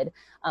appreciated.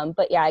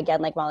 But yeah,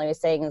 again, like Molly was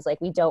saying, is like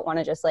we don't want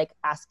to just like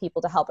ask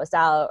people to help us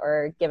out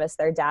or give us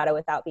their data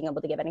without being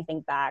able to give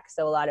anything back.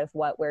 So a lot of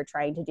what we're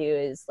trying to do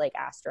is like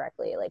ask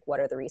directly, like what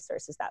are the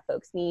resources that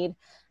folks need?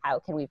 How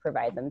can we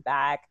provide them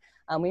back?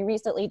 We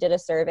recently did a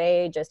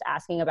survey just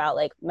asking about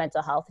like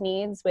mental health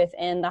needs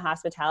within the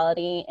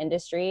hospitality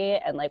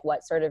industry and like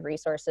what sort of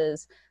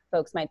resources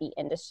folks might be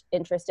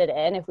interested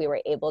in if we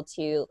were able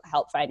to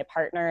help find a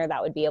partner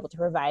that would be able to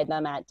provide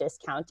them at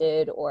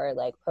discounted or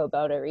like pro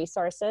bono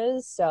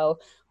resources. So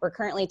we're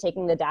currently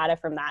taking the data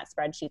from that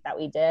spreadsheet that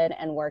we did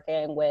and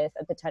working with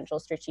a potential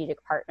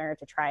strategic partner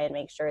to try and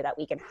make sure that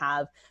we can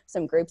have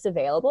some groups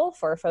available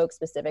for folks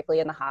specifically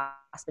in the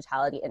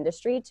hospitality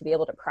industry to be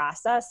able to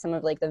process some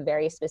of like the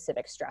very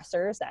specific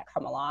stressors that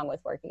come along with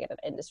working in an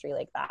industry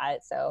like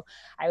that. So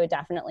I would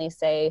definitely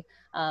say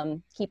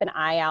keep an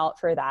eye out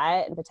for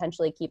that, and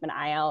potentially keep an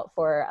eye out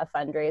for a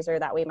fundraiser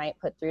that we might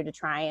put through to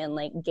try and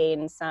like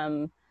gain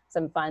some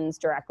funds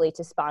directly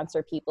to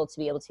sponsor people to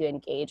be able to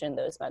engage in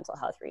those mental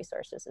health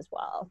resources as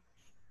well.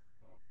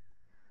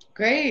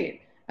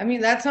 Great. I mean,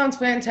 that sounds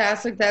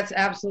fantastic. That's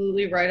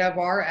absolutely right up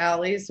our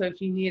alley. So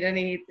if you need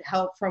any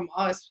help from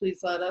us, please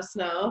let us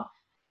know.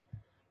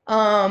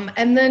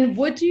 And then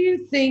what do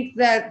you think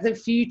that the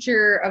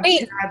future of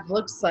CHAD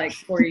looks like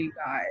for you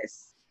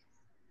guys?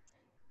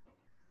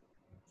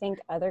 I think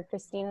other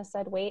Christina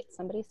said, wait,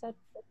 somebody said.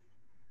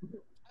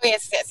 Oh,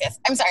 yes.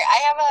 I'm sorry.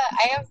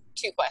 I have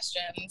two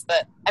questions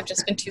that I've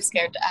just been too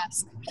scared to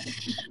ask.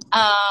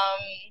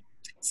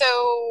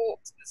 So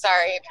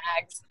sorry,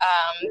 Mags.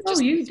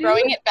 Just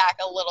throwing it back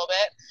a little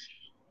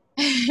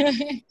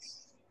bit.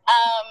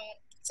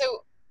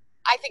 So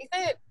I think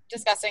that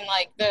discussing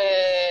like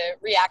the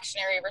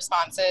reactionary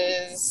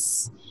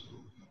responses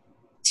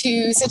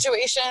to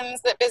situations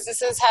that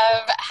businesses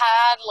have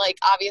had, like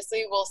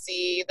obviously we'll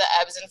see the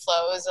ebbs and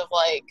flows of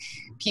like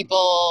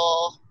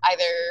people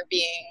either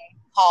being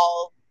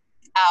called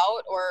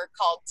out or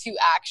called to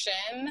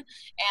action.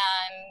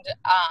 And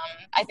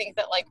I think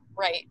that like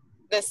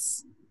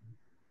this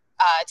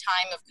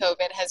time of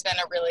COVID has been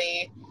a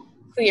really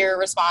clear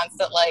response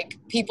that like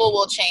people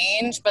will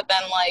change, but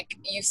then like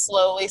you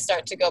slowly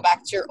start to go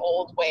back to your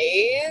old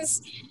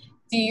ways.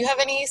 Do you have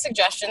any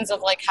suggestions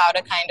of like how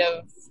to kind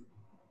of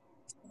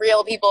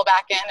reel people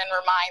back in and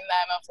remind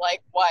them of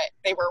like what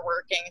they were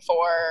working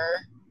for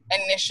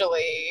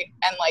initially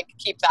and like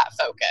keep that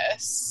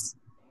focus?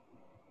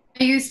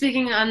 Are you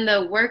speaking on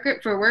the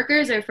workers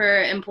or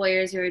for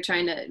employers who are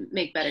trying to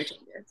make better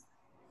changes?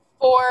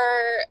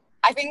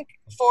 I think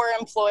for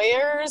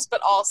employers,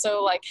 but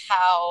also like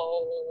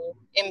how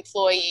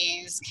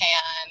employees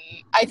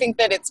can, I think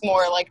that it's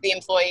more like the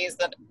employees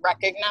that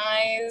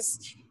recognize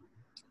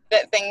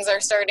that things are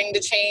starting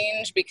to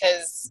change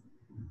because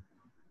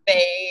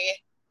they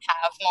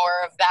have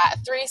more of that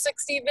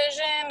 360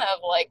 vision of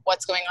like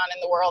what's going on in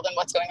the world and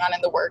what's going on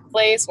in the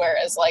workplace,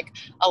 whereas like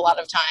a lot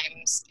of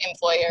times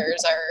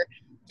employers are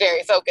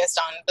very focused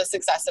on the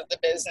success of the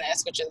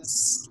business, which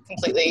is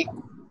completely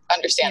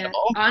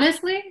understandable. Yeah.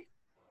 Honestly,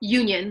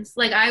 unions.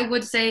 Like I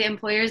would say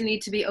employers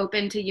need to be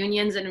open to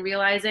unions and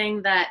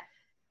realizing that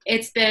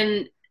it's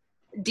been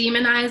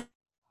demonized,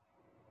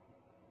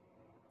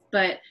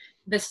 but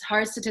the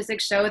hard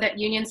statistics show that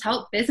unions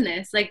help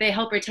business. Like they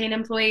help retain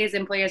employees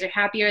are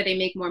happier, they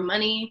make more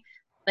money.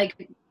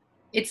 Like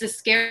it's a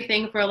scary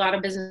thing for a lot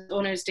of business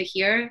owners to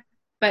hear,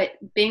 but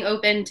being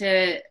open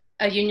to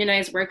a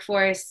unionized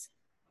workforce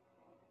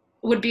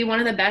would be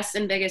one of the best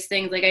and biggest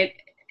things.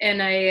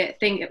 I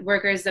think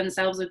workers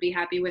themselves would be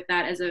happy with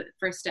that as a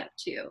first step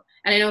too.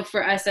 And I know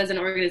for us as an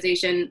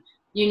organization,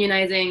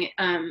 unionizing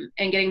and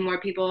getting more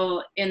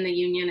people in the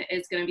union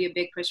is going to be a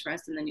big push for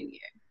us in the new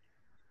year.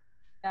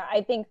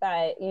 I think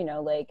that,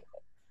 like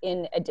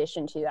in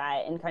addition to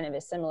that, in kind of a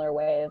similar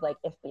way of like,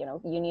 if,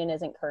 union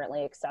isn't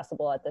currently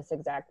accessible at this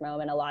exact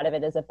moment, a lot of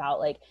it is about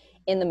like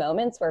in the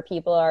moments where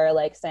people are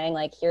like saying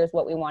like, here's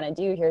what we want to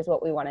do, here's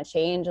what we want to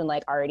change, and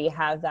like already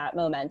have that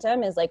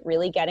momentum, is like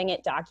really getting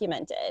it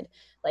documented,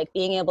 like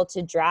being able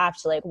to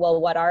draft like, well,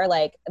 what are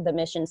like the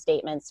mission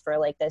statements for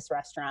like this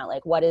restaurant?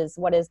 Like what is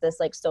this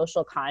like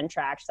social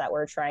contract that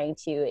we're trying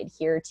to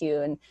adhere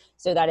to? And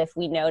so that if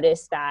we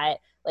notice that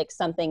like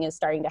something is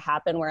starting to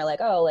happen where like,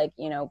 oh, like,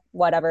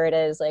 whatever it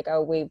is, like,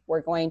 oh,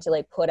 we're going to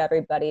like put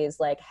everybody's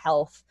like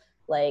health,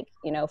 like,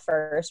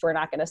 first, we're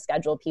not going to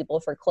schedule people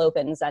for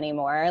clopens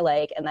anymore.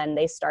 Like, and then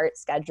they start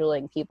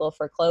scheduling people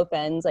for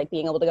clopens, like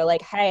being able to go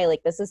like, hey,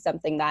 like, this is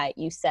something that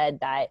you said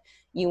that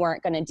you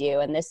weren't going to do.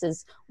 And this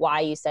is why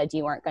you said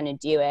you weren't going to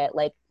do it.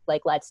 Like,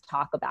 let's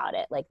talk about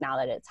it. Like now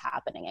that it's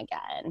happening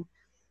again.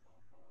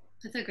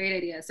 That's a great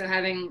idea. So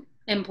having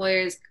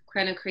employers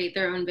kind of create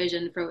their own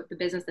vision for the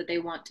business that they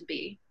want to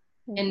be.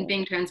 and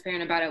being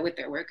transparent about it with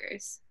their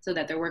workers so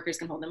that their workers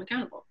can hold them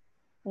accountable.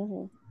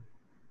 Right.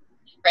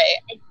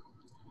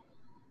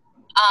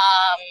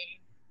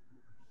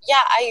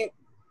 Yeah,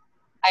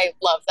 I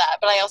love that,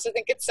 but I also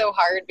think it's so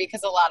hard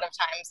because a lot of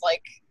times,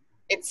 like,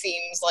 it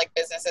seems like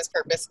businesses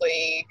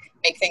purposely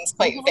make things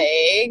quite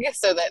vague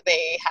so that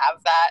they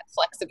have that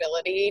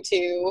flexibility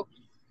to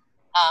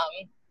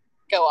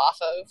go off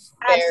of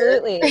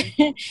their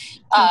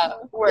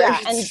words. Yeah,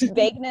 and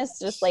vagueness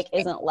just like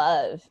isn't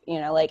love,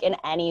 you know, like in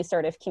any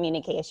sort of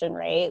communication,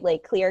 right?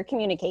 Like clear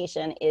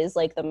communication is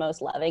like the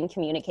most loving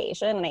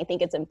communication, and I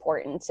think it's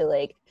important to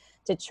like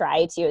to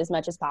try to, as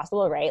much as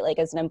possible, right? Like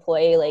as an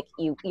employee, like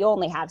you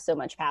only have so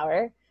much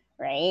power,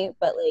 right?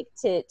 But like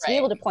to be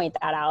able to point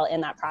that out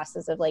in that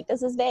process of like,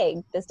 this is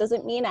vague, this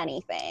doesn't mean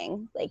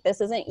anything, like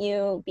this isn't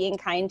you being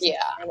kind to me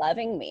or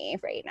loving me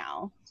right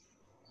now.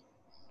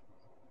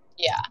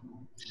 Yeah.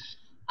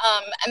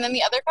 And then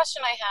the other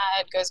question I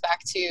had goes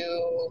back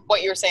to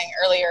what you were saying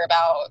earlier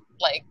about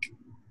like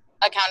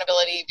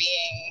accountability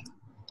being,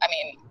 I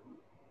mean,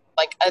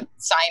 like a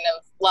sign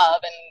of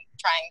love and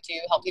trying to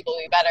help people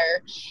be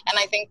better. And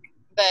I think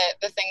that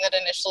the thing that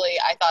initially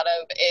I thought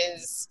of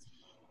is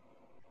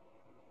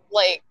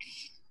like,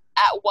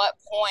 at what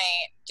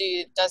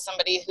point does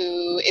somebody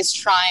who is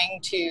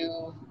trying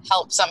to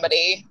help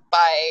somebody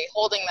by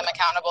holding them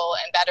accountable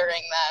and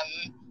bettering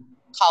them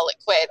call it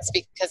quits,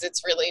 because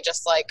it's really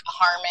just like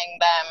harming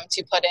them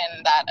to put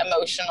in that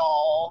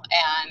emotional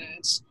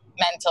and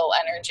mental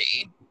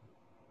energy.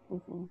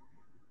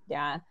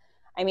 Yeah.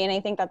 I mean, I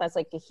think that that's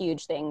like a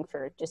huge thing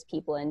for just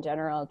people in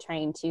general,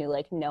 trying to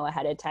like know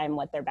ahead of time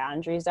what their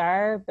boundaries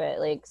are. But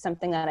like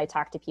something that I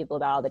talk to people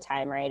about all the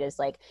time, right, is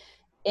like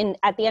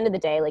at the end of the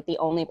day, like the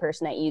only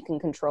person that you can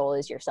control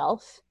is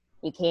yourself.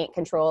 You can't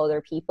control other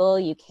people.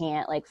 You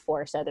can't like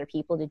force other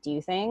people to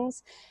do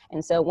things.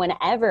 And so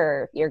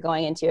whenever you're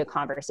going into a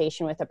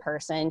conversation with a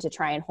person to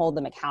try and hold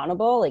them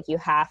accountable, like you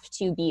have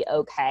to be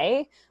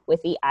okay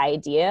with the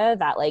idea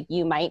that like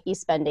you might be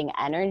spending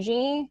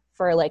energy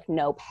for like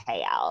no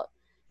payout.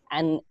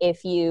 And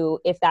if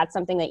that's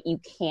something that you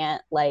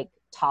can't like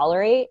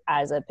tolerate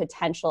as a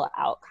potential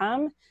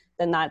outcome,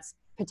 then that's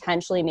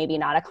potentially maybe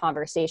not a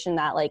conversation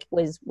that like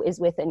is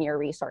within your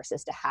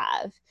resources to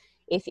have.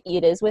 If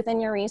it is within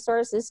your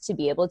resources to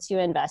be able to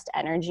invest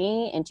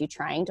energy into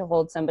trying to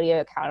hold somebody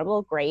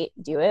accountable, great,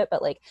 do it.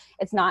 But like,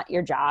 it's not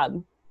your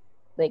job.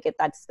 Like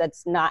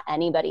that's not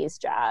anybody's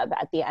job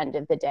at the end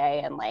of the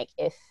day. And like,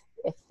 if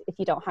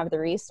you don't have the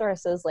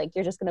resources, like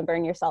you're just going to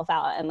burn yourself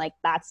out. And like,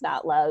 that's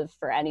not love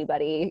for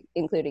anybody,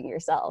 including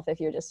yourself, if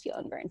you're just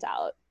feeling burnt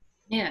out.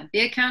 Yeah.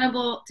 Be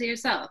accountable to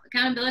yourself.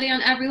 Accountability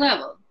on every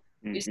level.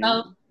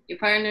 Yourself, your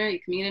partner,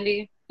 your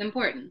community, it's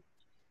important.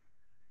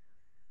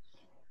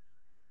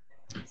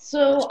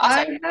 So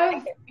I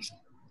have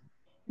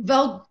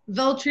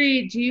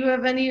Veltri, do you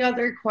have any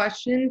other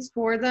questions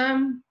for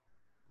them?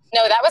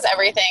 No, that was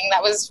everything.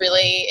 That was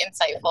really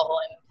insightful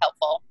and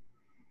helpful.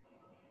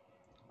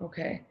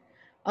 Okay.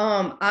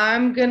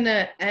 I'm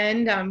gonna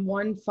end on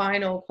one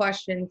final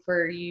question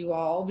for you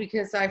all,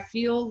 because I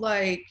feel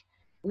like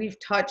we've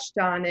touched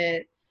on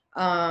it,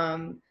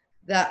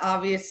 that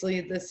obviously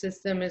the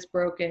system is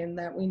broken,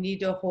 that we need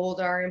to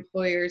hold our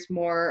employers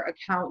more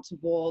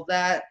accountable,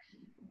 that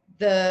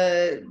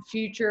the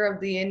future of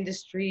the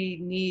industry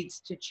needs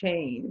to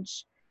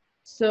change.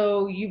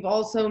 So you've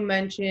also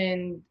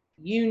mentioned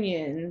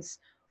unions.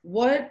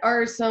 What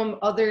are some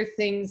other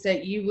things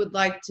that you would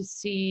like to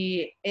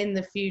see in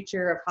the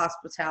future of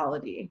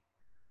hospitality?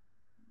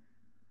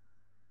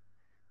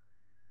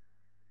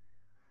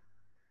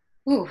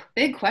 Ooh,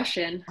 big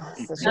question.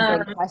 Such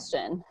a big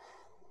question.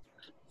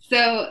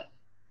 So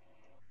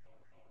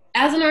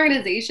as an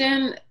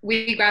organization,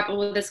 we grapple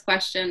with this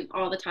question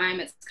all the time.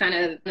 It's kind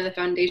of one of the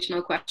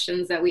foundational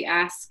questions that we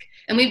ask.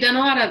 And we've done a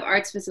lot of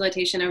arts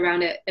facilitation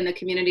around it in the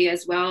community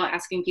as well,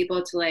 asking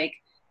people to like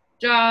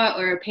draw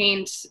or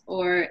paint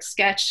or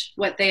sketch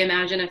what they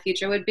imagine a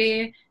future would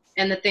be.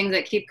 And the things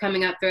that keep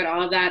coming up throughout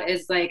all of that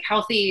is like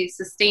healthy,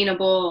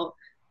 sustainable,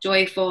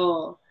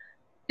 joyful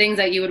things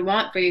that you would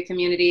want for your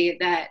community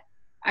that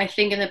I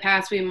think in the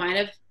past we might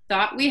have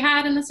thought we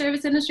had in the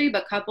service industry,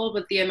 but coupled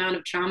with the amount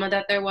of trauma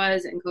that there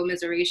was and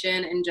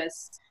commiseration and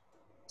just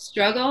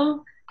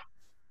struggle,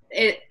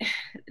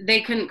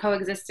 they couldn't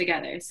coexist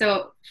together.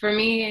 So for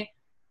me,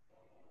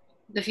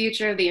 the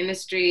future of the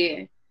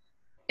industry,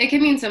 it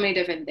can mean so many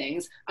different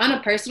things. On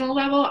a personal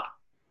level,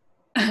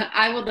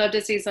 I would love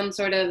to see some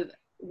sort of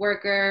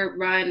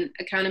worker-run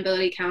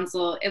accountability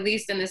council, at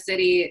least in the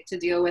city, to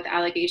deal with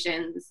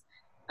allegations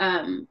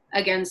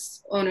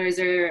against owners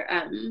or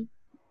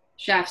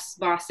chefs,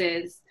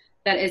 bosses,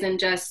 that isn't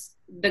just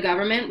the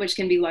government, which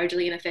can be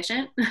largely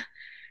inefficient,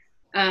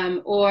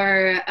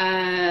 or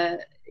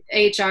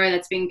HR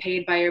that's being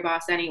paid by your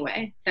boss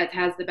anyway, that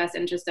has the best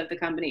interest of the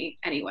company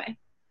anyway.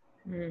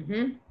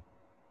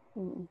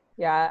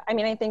 Yeah, I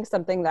mean, I think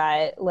something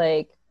that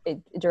like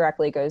it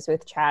directly goes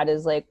with Chad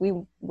is like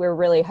we're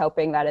really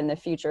hoping that in the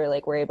future,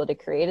 like we're able to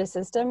create a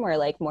system where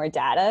like more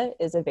data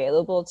is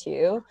available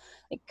too.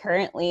 Like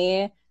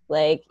currently,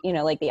 like, you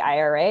know, like the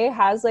IRA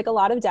has like a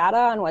lot of data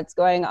on what's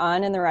going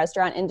on in the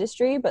restaurant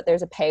industry, but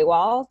there's a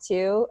paywall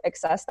to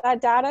access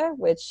that data,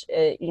 which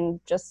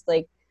just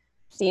like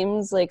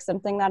seems like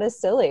something that is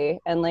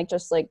silly and like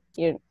just like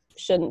you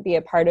shouldn't be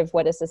a part of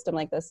what a system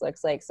like this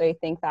looks like. So I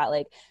think that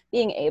like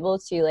being able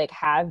to like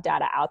have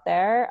data out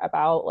there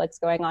about what's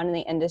going on in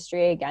the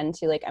industry, again,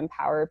 to like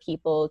empower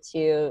people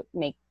to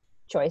make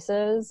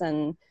choices,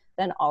 and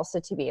then also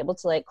to be able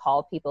to like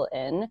call people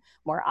in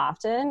more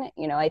often.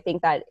 You know, I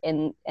think that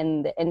in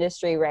the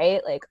industry,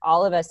 right, like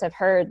all of us have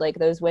heard like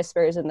those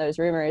whispers and those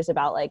rumors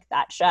about like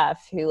that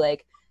chef who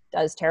like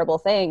does terrible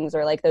things,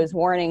 or like those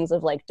warnings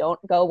of like, don't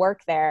go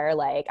work there.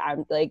 Like,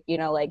 I'm like, you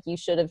know, like you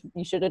should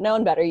have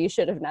known better. You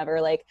should have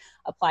never like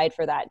applied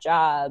for that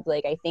job.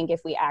 Like, I think if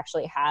we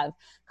actually have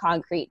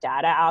concrete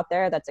data out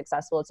there that's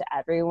accessible to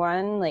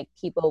everyone, like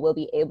people will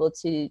be able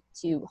to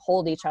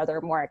hold each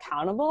other more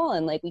accountable,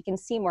 and like we can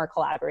see more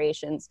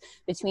collaborations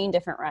between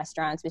different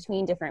restaurants,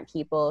 between different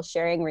people,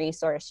 sharing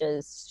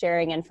resources,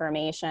 sharing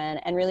information,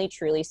 and really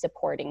truly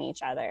supporting each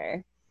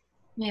other.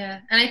 Yeah,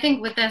 and I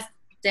think with this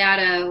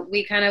data,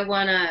 we kind of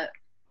want to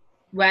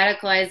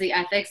radicalize the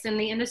ethics in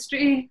the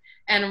industry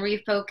and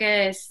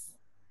refocus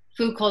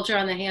food culture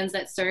on the hands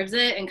that serves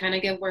it, and kind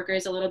of give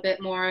workers a little bit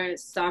more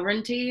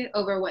sovereignty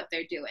over what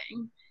they're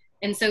doing.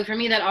 And so for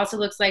me, that also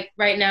looks like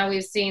right now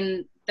we've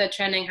seen the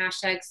trending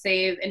hashtag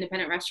save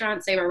independent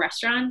restaurants, save our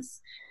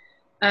restaurants.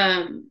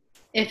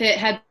 If it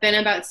had been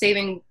about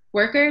saving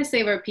workers,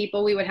 save our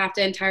people, we would have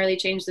to entirely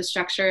change the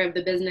structure of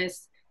the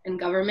business and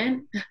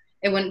government.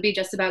 It wouldn't be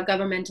just about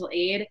governmental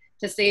aid.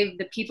 To save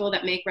the people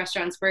that make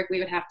restaurants work, we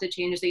would have to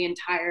change the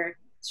entire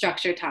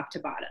structure top to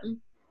bottom.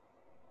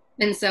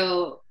 And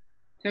so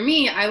for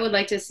me, I would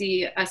like to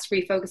see us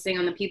refocusing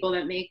on the people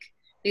that make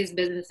these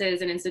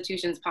businesses and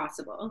institutions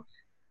possible.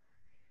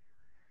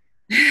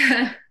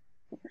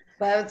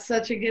 That's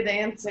such a good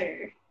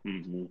answer.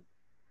 Mm-hmm.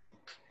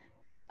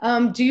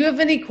 Do you have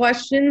any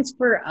questions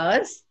for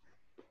us?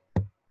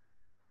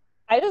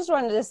 I just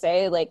wanted to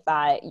say like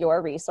that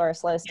your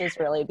resource list is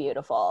really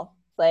beautiful.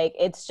 Like,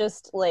 it's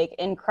just like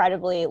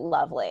incredibly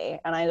lovely.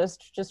 And I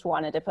just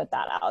wanted to put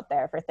that out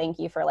there for thank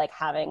you for like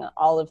having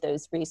all of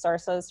those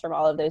resources from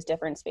all of those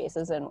different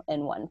spaces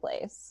in one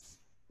place.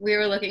 We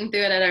were looking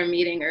through it at our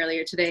meeting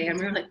earlier today, and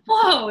we were like,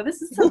 whoa,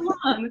 this is so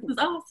long. This is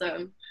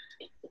awesome.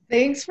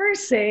 Thanks for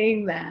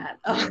saying that.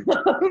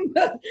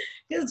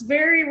 Because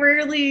very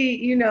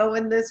rarely, you know,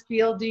 in this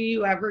field, do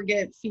you ever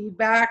get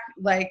feedback?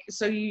 Like,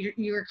 so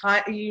you're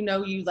kind, you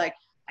know, you like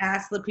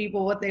ask the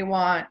people what they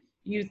want.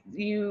 You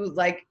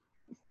like,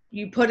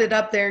 you put it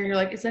up there and you're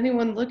like, is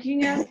anyone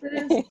looking at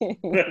this?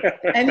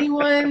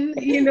 Anyone,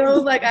 you know,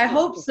 like, I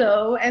hope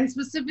so. And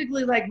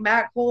specifically like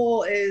Matt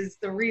Cole is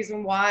the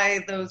reason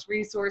why those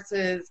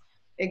resources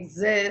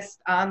exist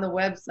on the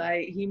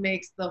website. He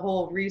makes the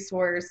whole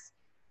resource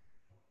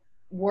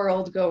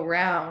world go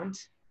round.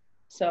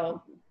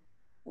 So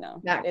No,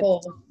 Matt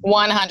Cole.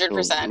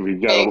 100%.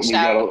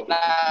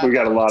 We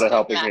got a lot of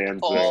helping Matt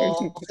hands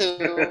Cole,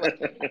 who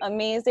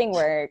amazing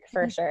work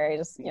for sure.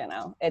 Just, you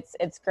know,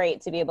 it's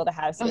great to be able to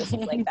have spaces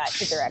like that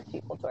to direct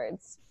people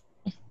towards.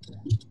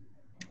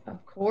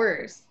 Of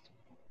course.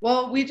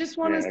 Well, we just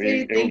want to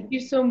say thank you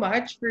so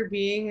much for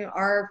being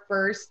our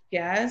first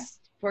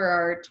guest for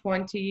our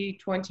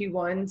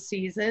 2021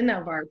 season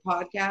of our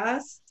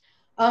podcast.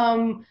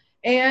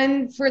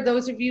 And for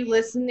those of you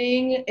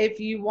listening, if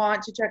you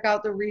want to check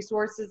out the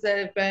resources that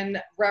have been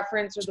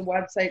referenced or the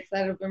websites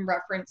that have been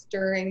referenced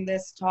during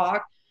this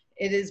talk,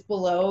 it is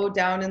below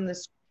down in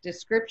the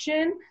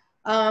description.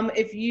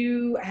 If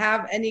you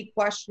have any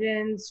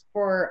questions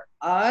for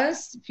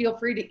us, feel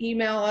free to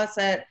email us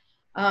at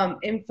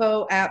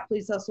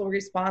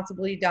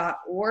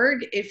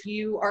info@pleasehustleresponsibly.org. If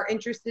you are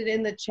interested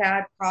in the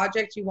CHAD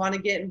project, you want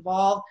to get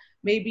involved,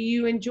 maybe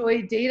you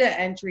enjoy data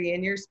entry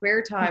in your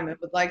spare time and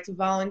would like to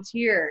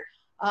volunteer,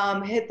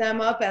 hit them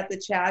up at the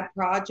CHAD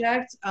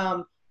project.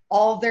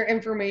 All of their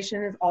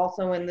information is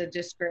also in the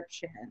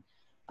description.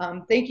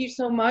 Thank you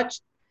so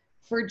much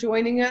for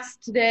joining us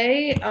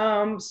today.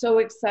 So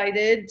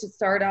excited to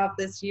start off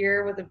this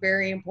year with a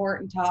very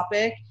important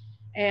topic,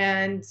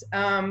 and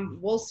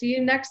we'll see you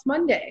next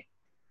Monday.